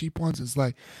those like cheap ones is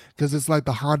like because it's like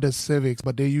the Honda Civics,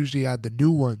 but they usually have the new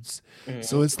ones. Mm-hmm.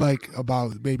 So it's like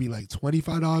about maybe like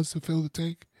 $25 to fill the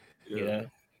tank. Yeah.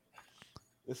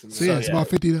 So yeah, it's about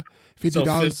 $50. So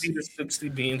 50 to 60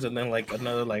 beans, and then like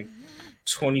another like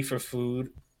 20 for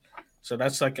food. So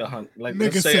that's like like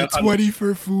nigga said 20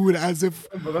 for food as if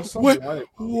what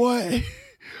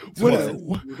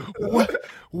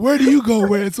where do you go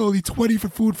where it's only 20 for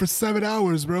food for 7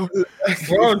 hours, bro?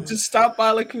 Bro, just stop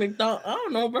by like McDonald's. I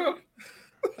don't know, bro.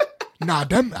 Nah,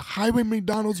 them highway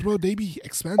McDonald's, bro, they be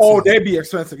expensive. Oh, they be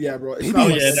expensive, yeah, bro. They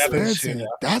be expensive.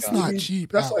 That's not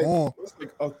cheap at all. That's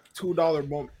like a $2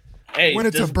 moment. Hey, when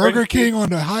it's a Burger King on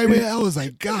the highway, I was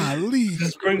like, golly.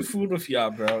 Just bring food with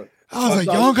y'all, bro. I was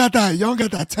like, y'all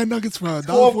got that 10 nuggets for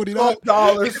 $1.49.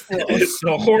 $12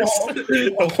 for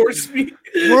the horse meat.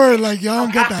 Word, like y'all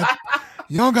got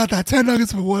that 10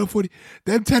 nuggets for $1.40.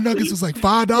 Them 10 nuggets was like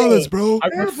 $5, bro. I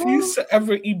refuse to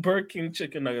ever eat Burger King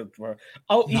chicken nuggets, bro.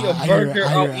 I'll eat a burger.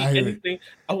 I'll eat anything.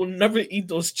 I will never eat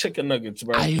those chicken nuggets,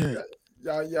 bro. I hear it.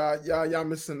 Y'all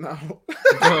missing out.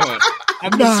 Bro,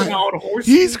 I'm missing out on horse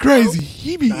he's meat, crazy. Bro.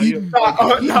 He be eating.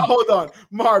 No, hold on.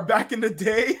 Mar, back in the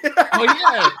day. Oh,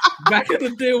 yeah. Back in the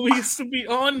day, we used to be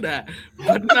on that.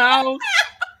 But now,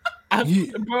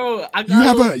 you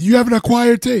have an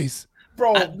acquired taste.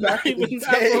 Bro, back in the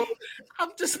day. Bro,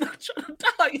 I'm just not trying to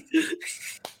die.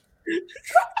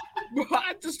 Bro,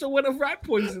 I just don't want to rat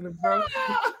poisoning, bro.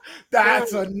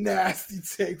 That's a nasty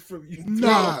take from you.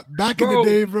 Nah, back in the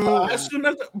day, bro. As soon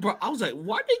as, bro, I was like,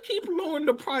 why they keep lowering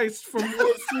the price for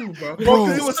more food, bro?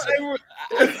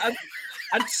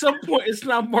 At some point, it's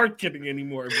not marketing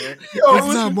anymore, bro.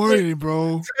 It's not marketing,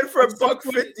 bro. 10 for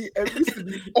 $1.50, it used to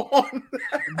be on.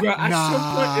 Bro, at some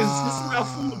point, it's just not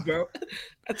food, bro.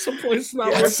 At some point, it's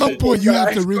not. At some point, you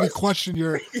have to really question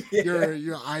your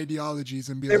ideologies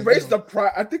and be they like, raised the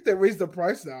price. I think they raised the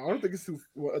price now. I don't think it's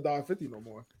 $1.50 no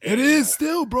more. It is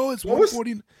still, bro. It's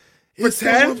 $1.40 for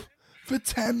 10. For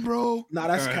 10, bro. Nah,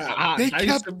 that's cap. They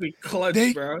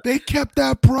kept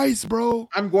that price, bro.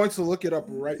 I'm going to look it up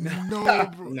right now. No,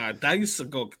 bro. Nah, that used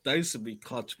to be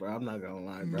clutch, bro. I'm not gonna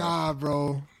lie, bro. Nah,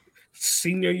 bro.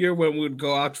 Senior year when we would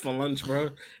go out for lunch,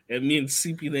 bro, and me and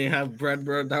CP didn't have bread,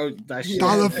 bro. That shit.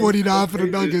 $1.49 for the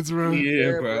nuggets, bro.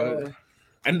 Yeah, bro.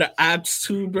 And the apps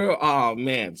too, bro. Oh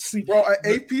man, bro, an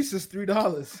 8-piece is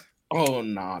 $3. Oh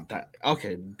nah,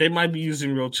 okay. They might be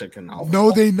using real chicken now.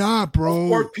 No, they not, bro.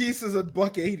 4 pieces a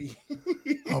 $1.80.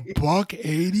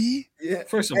 $1.80? Yeah.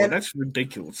 First of all, that's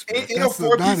ridiculous. Bro. Ain't a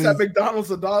 4-piece at McDonald's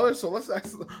 $1? So let's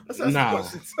ask questions.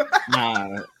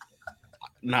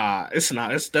 Nah, it's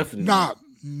not. It's definitely not.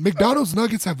 McDonald's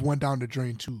nuggets have went down the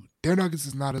drain too. Their nuggets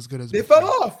is not as good as They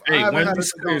Buffalo. fell off. I Hey, haven't had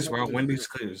Wendy's a clears, McDonald's bro. nuggets. Wendy's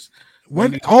clears.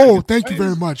 Thank you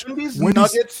very much. Wendy's Wendy's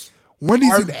nuggets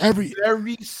Wendy's are in every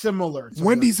very similar. To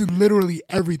Wendy's in literally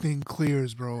everything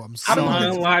clears, bro. I'm I'm don't not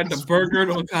sorry. gonna lie, the burger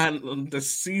don't got the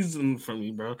season for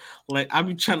me, bro. Like I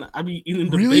be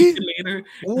eating the Really? Baconator,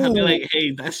 and I be Ooh. like,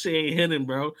 hey, that shit ain't hitting,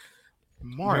 bro.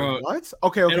 Mark, Bro, what?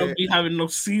 Okay, They don't okay. be having no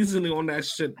seasoning on that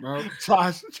shit, bro.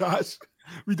 Josh,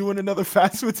 we doing another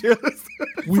fast food tier list?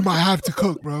 We might have to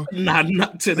cook, bro.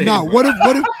 Not today. Nah, bro. what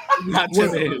if Not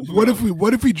today?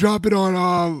 what if we drop it on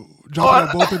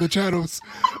both of the channels?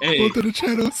 Hey, Both of the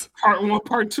channels. part 1,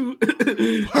 part 2.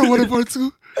 Part 1 and part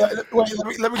 2.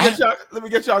 Wait, let me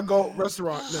get y'all go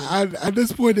restaurant. No. At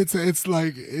this point, it's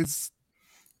like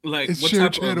like It's what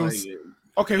shared type channels. of like,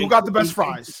 Okay, who got the best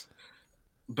fries?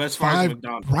 best fries? Five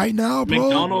McDonald's, right now, bro.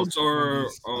 McDonald's or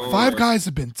Five Guys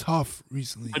have been tough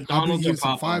recently. I've been McDonald's or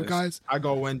using Five Popeyes? Guys. I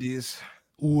go Wendy's.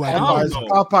 Ooh, I Hell love no.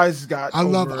 Popeyes got. I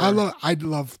love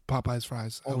Popeyes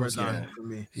fries. I over was- done yeah. for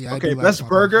me. Yeah, I Okay, do like best Popeyes.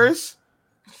 burgers.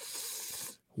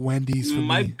 Wendy's for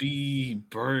might me. be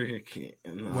Burger King.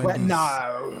 Wendy's.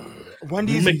 Nah,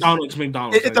 Wendy's. McDonald's.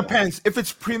 It depends. If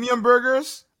it's premium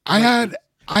burgers, I had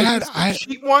if it's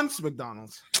cheap ones.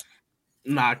 McDonald's.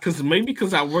 Nah,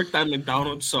 because I worked at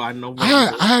McDonald's, so I know.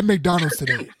 I had McDonald's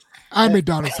today. I had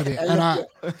McDonald's today, and I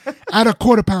had a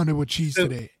quarter pounder with cheese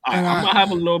today. And I'm gonna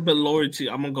have a little bit loyalty.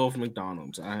 I'm gonna go with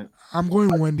McDonald's. I'm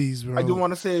going Wendy's, bro. I do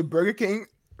want to say Burger King.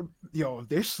 Yo,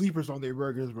 they're sleepers on their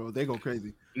burgers, bro. They go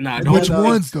crazy. Nah, Which don't-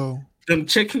 ones though? Them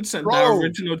chicken sandwich, the Bro.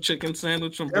 original chicken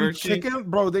sandwich from Them Burger King. chicken,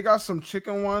 bro. They got some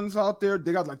chicken ones out there.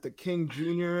 They got like the King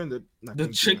Jr. and The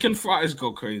chicken fries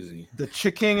go crazy. the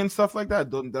chicken and stuff like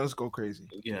that. Those go crazy.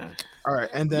 Yeah, All right,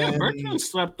 and yeah. then Burger King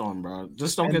slept on, bro.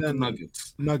 Just don't and get the then-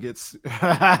 nuggets. Nuggets.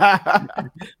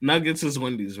 Nuggets is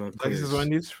Wendy's, bro. Nuggets is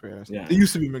Wendy's. Fair. Yeah. It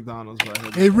used to be McDonald's, but I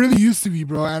heard It really used to be,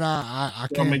 bro, and I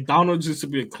Yo, can't. McDonald's used to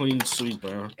be a clean sweep,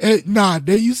 bro.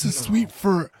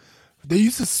 They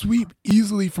used to sweep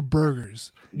easily for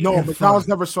burgers, no, and McDonald's fries.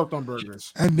 never swept on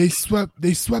burgers. and they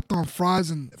swept on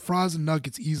fries and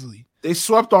nuggets easily. They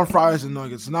swept on fries and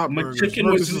nuggets, not burgers. McChicken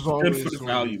Burgers was just good always for the sweet.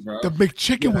 value, bro. The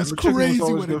McChicken Yeah, was McChicken crazy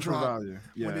always when it good for dropped. value.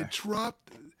 When Yeah. it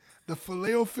dropped, the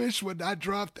Filet-O-Fish when that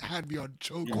dropped had me on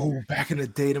choke. Oh, back in the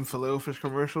day, them Filet-O-Fish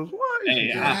commercials. What? Hey,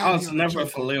 Yeah, I was yeah, never a yeah.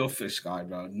 Filet-O-Fish guy,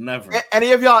 bro. Never.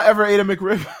 Any of y'all ever ate a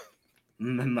McRib?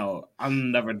 No,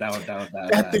 I'm never down with that.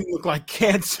 That thing looked like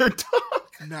cancer, dog.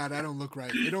 Nah, that don't look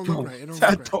right. It don't look right. It don't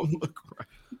That look right. don't look right.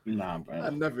 Nah, I bro.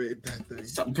 never ate that thing.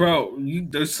 So, bro,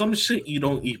 there's some shit you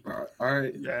don't eat, bro. All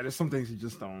right. Yeah, there's some things you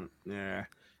just don't. Yeah.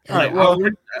 Hey, All right. I Well,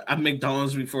 worked at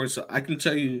McDonald's before, so I can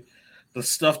tell you the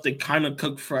stuff they kind of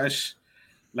cook fresh,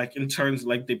 like in terms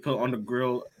like they put on the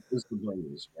grill, is the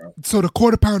burgers, bro. So the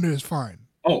quarter pounder is fine.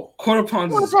 Oh, quarter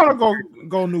pounds. quarter is- pounder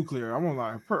go nuclear. I won't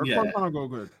lie. Yeah. Quarter pounder go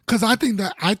good. Cause I think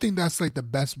that's like the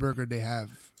best burger they have.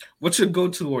 What's your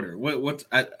go-to order? What's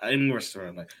at in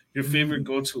restaurant like your favorite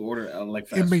go-to order?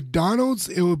 Like In fast. McDonald's,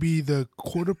 it would be the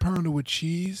quarter pounder with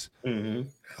cheese, Mm-hmm.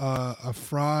 a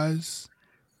fries,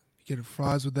 get a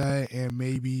fries with that, and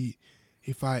maybe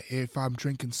if I'm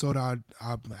drinking soda,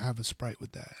 I'll have a Sprite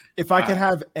with that. If I could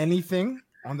have anything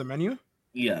on the menu,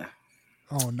 Yeah.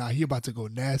 Oh nah, he about to go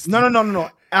nasty. no. No,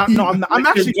 I'm not. I'm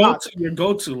actually not. Your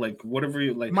go-to, like whatever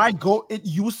you like. My goal. It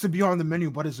used to be on the menu,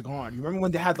 but it's gone. You remember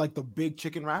when they had like the big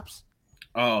chicken wraps,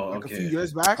 Oh, like a few okay.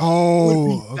 years back? Oh, It would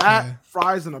be okay. that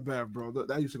fries and a bev, bro.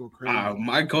 That used to go crazy.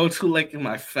 My go-to, like in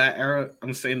my fat era,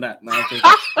 I'm saying that now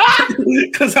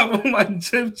because I'm on my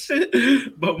gym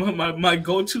shit. But my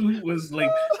go-to was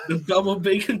like the double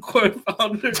bacon quarter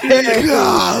pounder.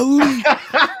 Golly.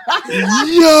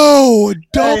 Yo,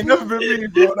 That ain't never double, been me,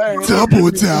 bro. That ain't never double been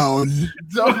me. down.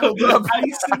 Double. I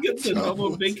used to get the Double.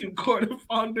 double bacon quarter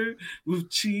pounder with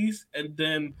cheese and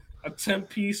then a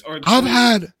 10-piece or. I've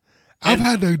had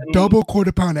the and- double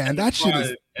quarter pounder, and that shit is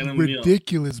fries and a meal.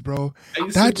 ridiculous, bro. I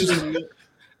used, that to do just- a meal,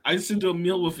 I used to do a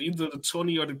meal with either the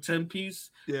 20 or the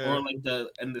 10-piece, Yeah. or like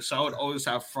so I would always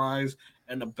have fries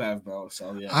and a bev, bro.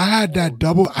 So yeah, I had that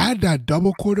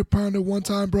double quarter pounder one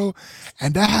time, bro,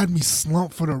 and that had me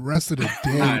slumped for the rest of the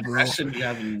day, Nah, bro. that should be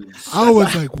having. I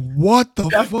was like, what the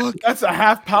fuck, That's a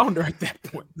half pounder at that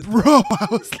point. bro? I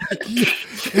was like, yeah.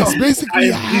 It's basically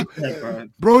a half, bro.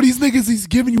 bro. These niggas, he's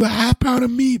giving you a half pound of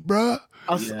meat, bro.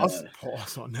 I'll Yeah.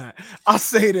 pause on that. I'll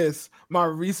say this: my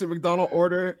recent McDonald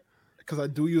order, because I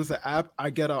do use the app. I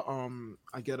get a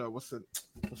what's the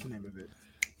name of it?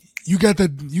 You got the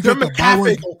Their buy one.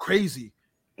 McCafe go crazy.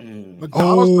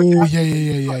 McDonald's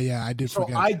McCafe. Yeah. I did So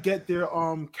forget. I get their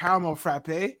caramel frappe,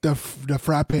 The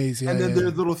frappes, yeah. and then yeah.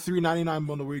 their little $3.99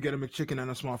 bundle where you get a McChicken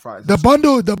and a small fries. The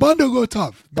bundle go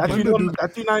tough. The that bundle do-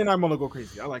 $3.99 bundle go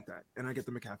crazy. I like that, and I get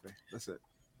the McCafe. That's it.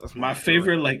 That's My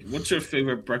favorite, like, what's your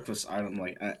favorite breakfast item,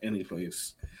 like, at any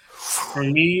place? For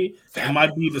me, it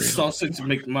might be the sausage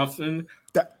McMuffin,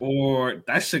 or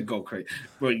that should go crazy.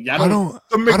 Bro, y'all don't.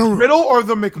 The McGriddle or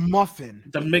the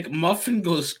McMuffin? The McMuffin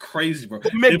goes crazy, bro.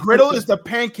 The McGriddle is the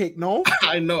pancake, no?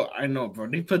 I know, bro.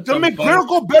 They put the McGriddle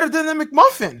go better than the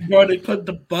McMuffin, bro. They put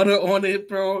the butter on it,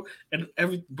 bro, and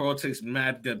bro, it tastes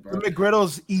mad good, bro. The McGriddle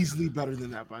is easily better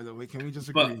than that, by the way. Can we just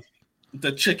agree? But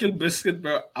the chicken biscuit,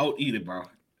 bro, I'll eat it, bro.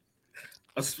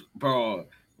 Bro,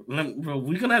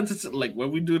 we're gonna have to, like,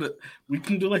 when we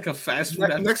can do like a fast food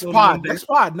next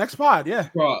pod, yeah.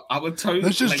 Bro, I would tell you.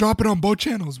 Let's just drop it on both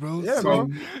channels, bro. Yeah, bro.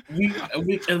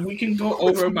 We can go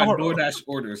over my DoorDash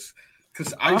orders,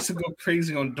 because I used to go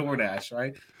crazy on DoorDash,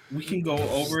 right? We can go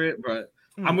over it, but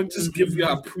I'm gonna just give you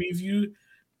a preview.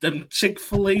 Them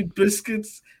Chick-fil-A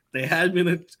biscuits, they had me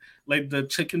the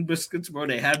chicken biscuits, bro.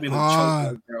 They had me in the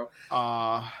chocolate, bro.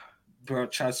 Bro,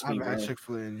 trust me, I've bro. had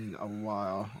Chick-fil-A in a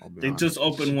while. They just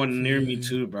opened one near me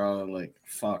too, bro. Like,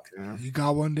 fuck. Yeah. You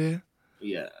got one there?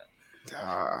 Yeah.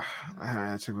 I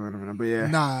had Chick-fil-A in a minute, but yeah.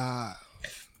 Nah,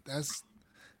 that's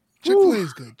Chick-fil-A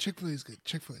is good. Chick-fil-A is good.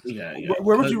 Chick-fil-A. Yeah.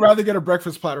 Where would you rather get a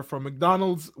breakfast platter from?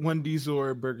 McDonald's, Wendy's,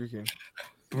 or Burger King?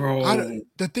 Bro,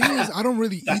 the thing is, I don't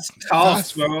really eat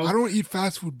fast food. I don't eat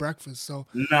fast food breakfast, so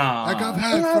nah. like I've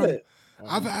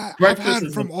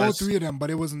had from all three of them, but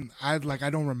it wasn't. I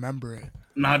don't remember it.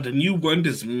 Nah, the new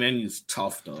Wendy's menu's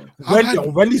tough though.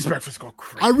 Wendy's breakfast go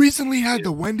crazy. I recently had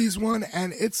the Wendy's one,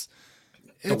 and it's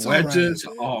the wedges.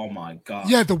 Right. Oh my god.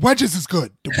 Yeah, the wedges is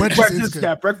good. The wedges is good.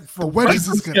 The wedges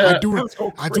is good. I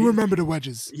do remember the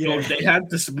wedges. Yeah, they had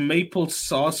this maple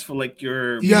sauce for like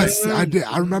your. Yes, I did.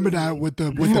 I remember that with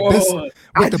the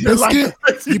biscuit.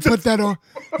 You put that on.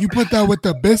 You put that with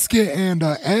the biscuit and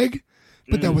egg.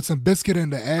 Put that with some biscuit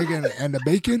and the egg and the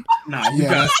bacon. Nah,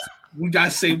 we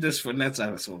gotta save this for next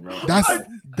episode, bro. That's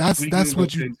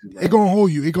what you. It gonna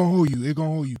hold you. It gonna hold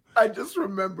you. I just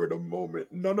remembered a moment.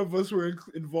 None of us were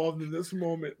involved in this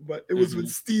moment, but it was with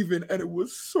Steven, and it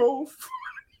was so funny.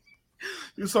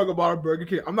 You was talking about a Burger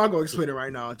King. I'm not gonna explain it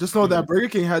right now. Just know that Burger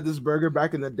King had this burger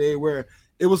back in the day where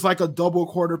it was like a double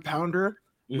quarter pounder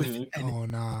with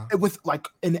with like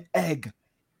an egg,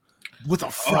 with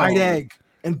a fried egg.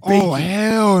 And bacon. Oh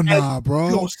hell nah, bro!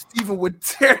 Yo, Steven would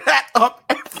tear that up.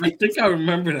 I think I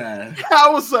remember that.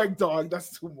 I was like, dog,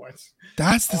 that's too much.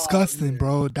 That's disgusting,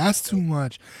 bro. That's too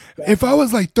much. If I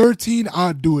was like 13,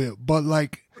 I'd do it. But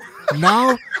like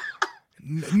now,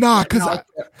 nah, because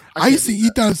I used to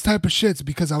eat those type of shits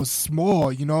because I was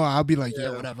small. You know, I'll be like,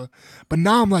 yeah, whatever. But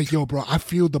now I'm like, yo, bro, I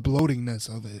feel the bloatingness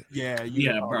of it.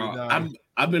 Yeah, bro.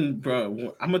 I've been,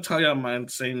 bro. I'm gonna tell you my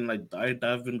insane like diet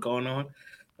that I've been going on.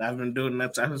 I've been doing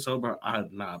that episode, bro.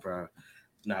 Nah, bro.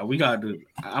 Nah, we gotta do.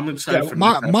 I'm excited for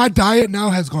my diet now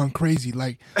has gone crazy.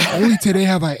 Like only today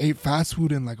have I ate fast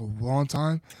food in like a long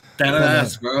time.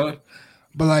 Bro.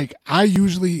 But like I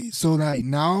usually like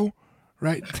now,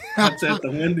 right? I'm at the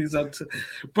Wendy's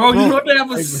bro. You know they have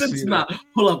a six now.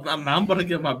 Hold up, I'm about to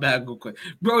get my bag real quick,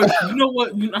 bro. You know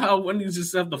what? You know how Wendy's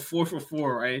just have the 4 for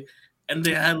 $4, right? And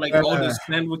they had like all the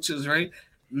sandwiches, right?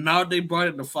 Now they brought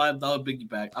in the $5 biggie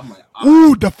bag. I'm like,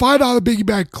 ooh, the $5 biggie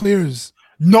bag clears.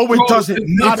 No, it doesn't.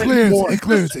 Not anymore. It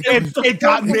clears. It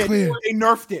got mid. They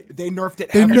nerfed it. They nerfed it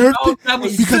that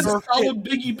was because $6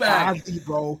 biggie bag,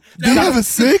 bro. They have a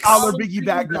 $6 biggie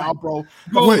bag now, bro.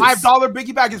 The $5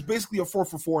 biggie bag is basically a 4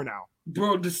 for $4 now.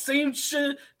 Bro, the same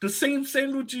shit, the same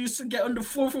sandwich you used to get on the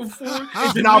 4 for $4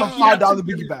 is now the $5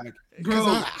 biggie bag.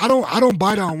 Bro, I don't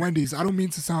buy that on Wendy's. I don't mean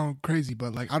to sound crazy,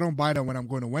 but like I don't buy that when I'm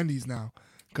going to Wendy's now.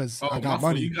 Because I got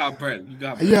money. You got bread.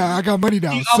 Yeah, I got money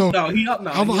now. He up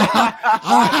now.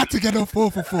 I have to get a 4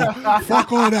 for $4.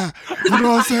 Fuck all that. You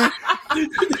know what I'm saying?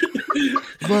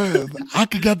 But I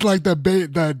could get like the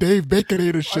Dave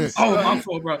Baconator shit. Oh, my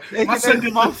fault, bro. I said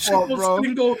my fault, bro.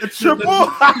 Triple.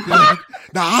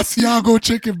 The Asiago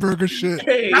chicken burger shit.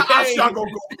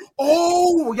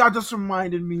 Oh, y'all just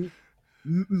reminded me.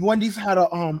 Wendy's had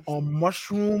a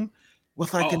mushroom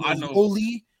with like an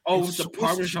aioli. Oh, with the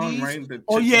Parmesan, right?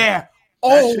 Yeah.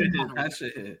 That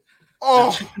shit hit.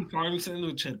 Oh, chicken Parmesan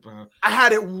little chip, bro. I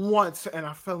had it once and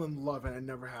I fell in love and I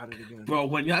never had it again. Bro,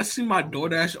 when y'all see my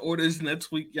DoorDash orders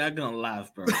next week, y'all gonna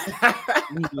laugh, bro.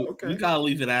 You gotta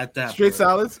leave it at that. Straight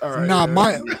salads? All right. Nah,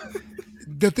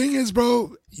 the thing is,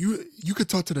 bro, you could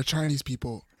talk to the Chinese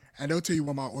people and they'll tell you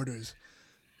what my order is.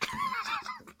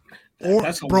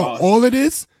 All it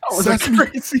is was Sesame,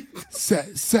 crazy.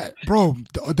 bro.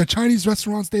 The Chinese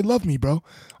restaurants, they love me, bro.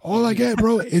 All I get,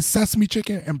 bro, is sesame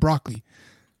chicken and broccoli.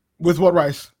 With what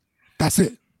rice? That's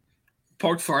it.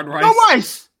 Pork fried rice. No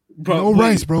rice. Bro, No wait.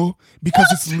 rice, bro, because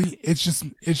it's lean. It's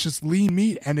just lean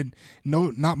meat and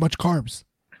not much carbs.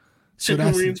 So Chicken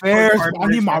that's wings, Bears, pork fried I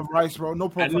need rice, my bro. rice, bro. No I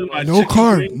pork need fried my rice. No chicken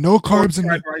carb, wings, no pork carbs in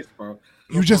fried it. rice, bro.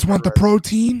 You just pork want the fried rice.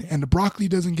 protein, and the broccoli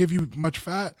doesn't give you much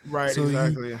fat. Right, So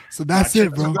exactly. So that's Nah, it,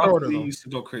 chicken bro. Good order, broccoli though. used to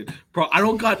go crazy, bro. I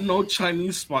don't got no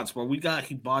Chinese spots, bro. We got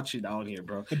hibachi down here,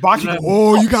 bro. Hibachi. You know,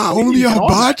 Oh, you got only All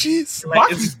that. hibachis?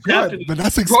 like, Hibachi's it's good, Japanese. But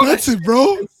that's Bro, that expensive, shit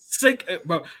bro. is sick,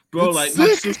 bro. It's Like my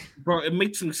sick. sister, bro, it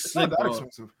makes me It's not sick, that bro.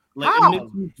 expensive. Like How? it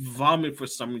makes me vomit for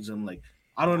some reason. Like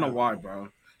I don't know why, bro.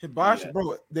 Hibachi, Yeah.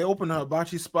 bro. They opened a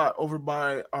hibachi spot over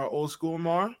by our old school,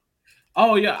 Mar.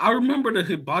 Oh yeah, I remember the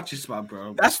hibachi spot,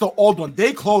 bro. That's the old one.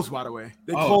 They closed, by the way.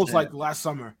 They Oh, closed damn. like last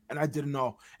summer, and I didn't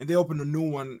know. And they opened a new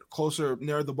one closer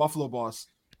near the Buffalo Boss.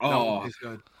 That one Oh, tastes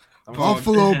good. That Bro, one-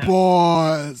 Buffalo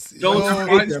boys. those Yo, I ate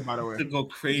fries there, by the way. to go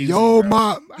crazy. yo,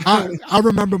 bro. I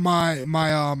remember my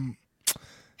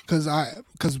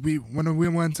cause we when we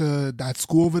went to that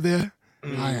school over there.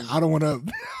 I don't want to.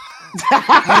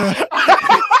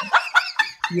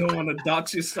 You don't want to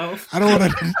dox yourself. I don't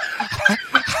want to.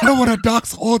 I don't want to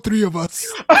dox all three of us.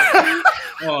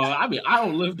 Oh, I mean, I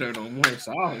don't live there no more,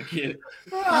 so I don't get it.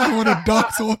 I don't want to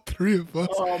dox all three of us.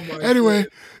 Oh my Anyway,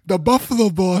 God. the Buffalo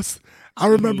Boss. I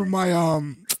remember my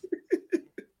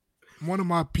one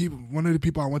of the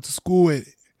people I went to school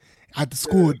with at the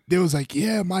school. They was like,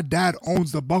 "Yeah, my dad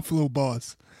owns the Buffalo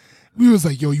Boss." We was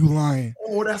like, "Yo, you lying?"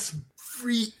 Oh, that's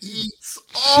free eats.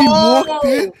 She walked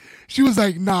in. She was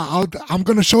like, "Nah, I'm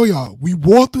gonna show y'all." We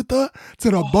walked with her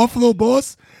to the Buffalo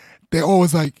Boss. They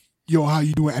always like, "Yo, how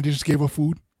you doing?" And they just gave her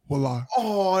food. Voila.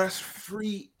 Oh, that's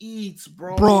free eats,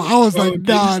 bro. Bro, I was Bro, like,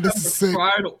 they "Nah, used to this have is the sick."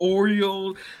 fried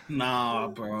Oreo. Nah,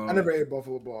 bro. I never ate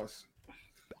Buffalo Boss.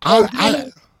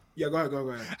 I Yeah, go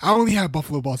ahead. I only had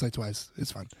Buffalo Boss like twice.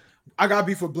 It's fine. I got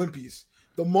beef with Blimpies.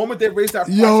 The moment they raised that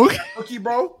price Yo. for that cookie,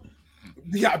 bro,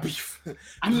 we got beef.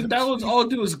 I mean, that was all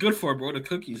it was good for, bro. The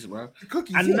cookies, bro. The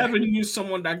cookies. I yeah. never knew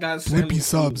someone that got Blimpy sandwich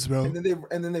subs, bro.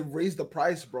 And then they raised the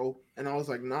price, bro. And I was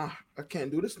like, nah, I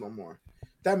can't do this no more.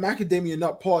 That macadamia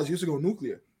nut pause used to go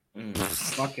nuclear.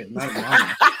 Fuck it, not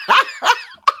mine.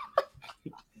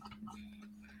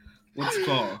 What's it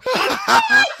called?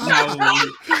 Now,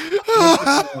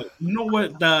 you know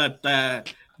what the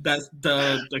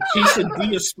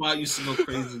quesadilla spot used to go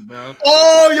crazy, bro.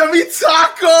 Oh, yummy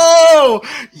taco!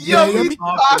 Yeah, Yummy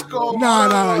taco!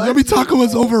 Nah. Yummy Taco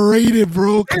was overrated,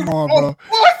 bro. Come on, bro.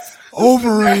 What?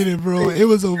 Overrated, bro. It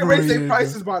was They raised overrated. their bro.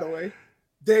 prices, by the way.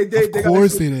 They Of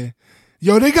course they did.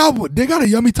 Yo, they got a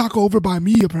Yummy Taco over by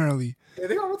me apparently. Yeah,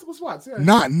 they got multiple spots. Yeah.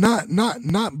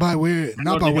 Not by where they I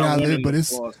got one live, in but the it's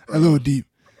floors, a bro. little deep.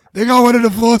 They got one of the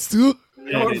floors too.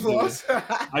 Yeah, they do. Floss.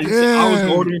 I was Yeah.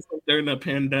 ordering from during the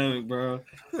pandemic, bro.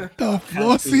 The Had to,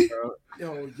 flossy. bro.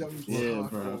 Yo, yummy Yeah, taco.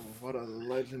 bro. What a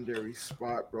legendary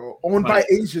spot, bro. Owned by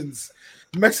Asians.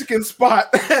 Mexican spot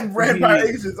and ran by Yeah.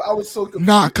 Asians. I was so confused.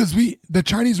 Nah, cause the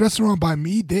Chinese restaurant by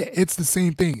me, it's the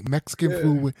same thing. Mexican Yeah,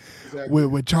 food exactly.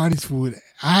 with Chinese food.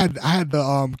 I had the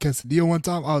quesadilla one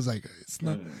time. I was like, it's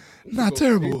not Go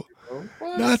terrible. crazy, bro.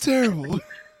 What? Not terrible.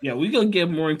 Yeah, we gonna get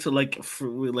more into like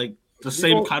the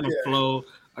same go- kind of yeah. flow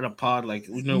of the pod. Like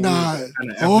we know Nah, we're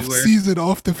kind of off everywhere. season,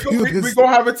 off the field. We gonna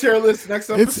have a tier list next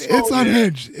episode. It's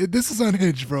unhinged. This is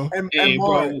unhinged, bro. And Hey,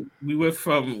 more. bro, we went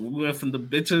from the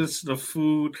bitches to the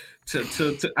food to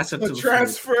I said The to the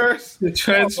transfers. food. The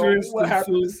transfers What to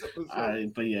happened food. this episode?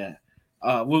 Alright, but yeah.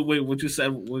 Wait, what you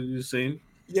said? What were you saying?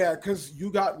 Yeah, because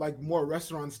you got like more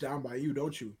restaurants down by you,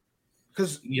 don't you?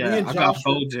 Because Yeah, I got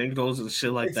Bojangles and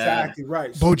shit like exactly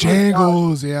right. So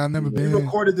Bojangles, yeah, I've never we been.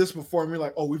 recorded this before, and we're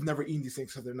like, oh, we've never eaten these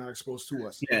things because they're not exposed to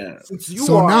us. that. Yeah, Since you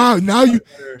So are now you,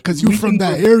 cause you We from can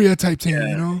that go- area type thing, Yeah.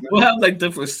 you know. we'll have like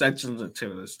different sections of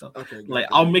tier list stuff. okay, Like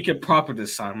I'll make it proper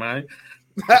this time, right?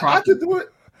 I could do it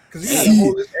because you See, gotta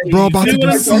hold this. bro, about You to see do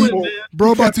what I'm C, doing, man?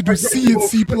 bro, about to do C and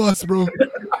C plus, bro.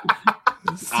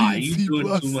 C and You C doing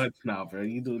plus. too much now, bro.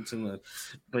 You doing too much.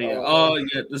 But yeah, Oh.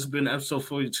 yeah, this has been episode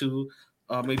 42.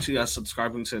 Make sure you guys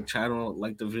subscribing to the channel,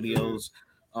 like the videos,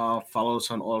 follow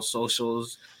us on all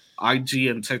socials. IG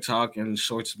and TikTok and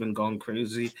Shorts been going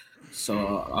crazy. So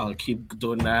I'll keep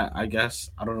doing that, I guess.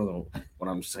 I don't know what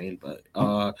I'm saying, but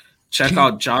check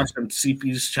out Josh and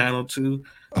CP's channel too.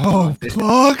 Oh,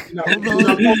 plug. No, we're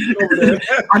not posting over there.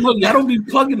 I know y'all don't be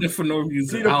plugging it for no reason.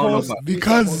 See I the don't know post? about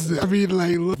Because I mean,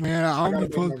 like, look, man, I I'm gotta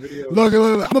gonna make my post. videos.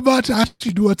 Look, I'm about to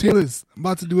actually do a tier list. I'm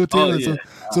about to do a tier list. yeah.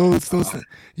 So,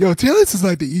 yo, tier list is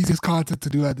like the easiest content to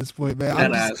do at this point, man.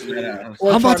 that ass.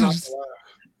 Or I'm try about to not just- laugh.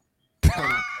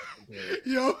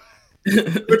 Yo.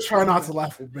 We're trying not to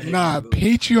laugh with Ben. Nah,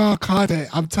 Patreon content.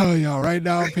 I'm telling y'all right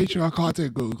now, Patreon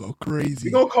content go crazy.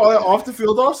 We gonna call it off the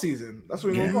field off season. That's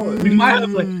what we're gonna call it. We might have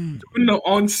like during the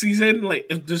on season, like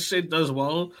if this shit does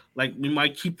well, like we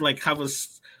might keep like have a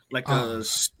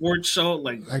sports show,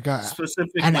 like a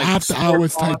specific an like after sport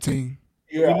hours pod. type thing.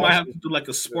 Yeah, We might have to do like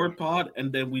a sport pod,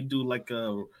 and then we do like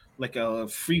a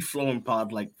free flowing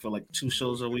pod, like for like 2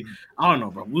 shows a week. I don't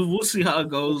know, bro. We'll see how it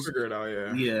we'll goes. figure it out.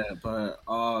 Yeah. Yeah, but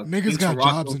Niggas got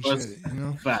jobs and shit, you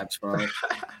know. Facts, bro.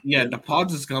 Yeah, the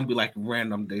pods is gonna be like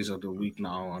random days of the week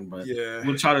now on, but Yeah.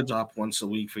 we'll try to drop once a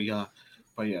week for y'all.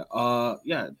 But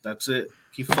yeah, that's it.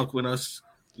 Keep fuck with us.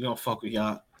 We gonna fuck with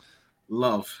y'all.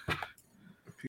 Love.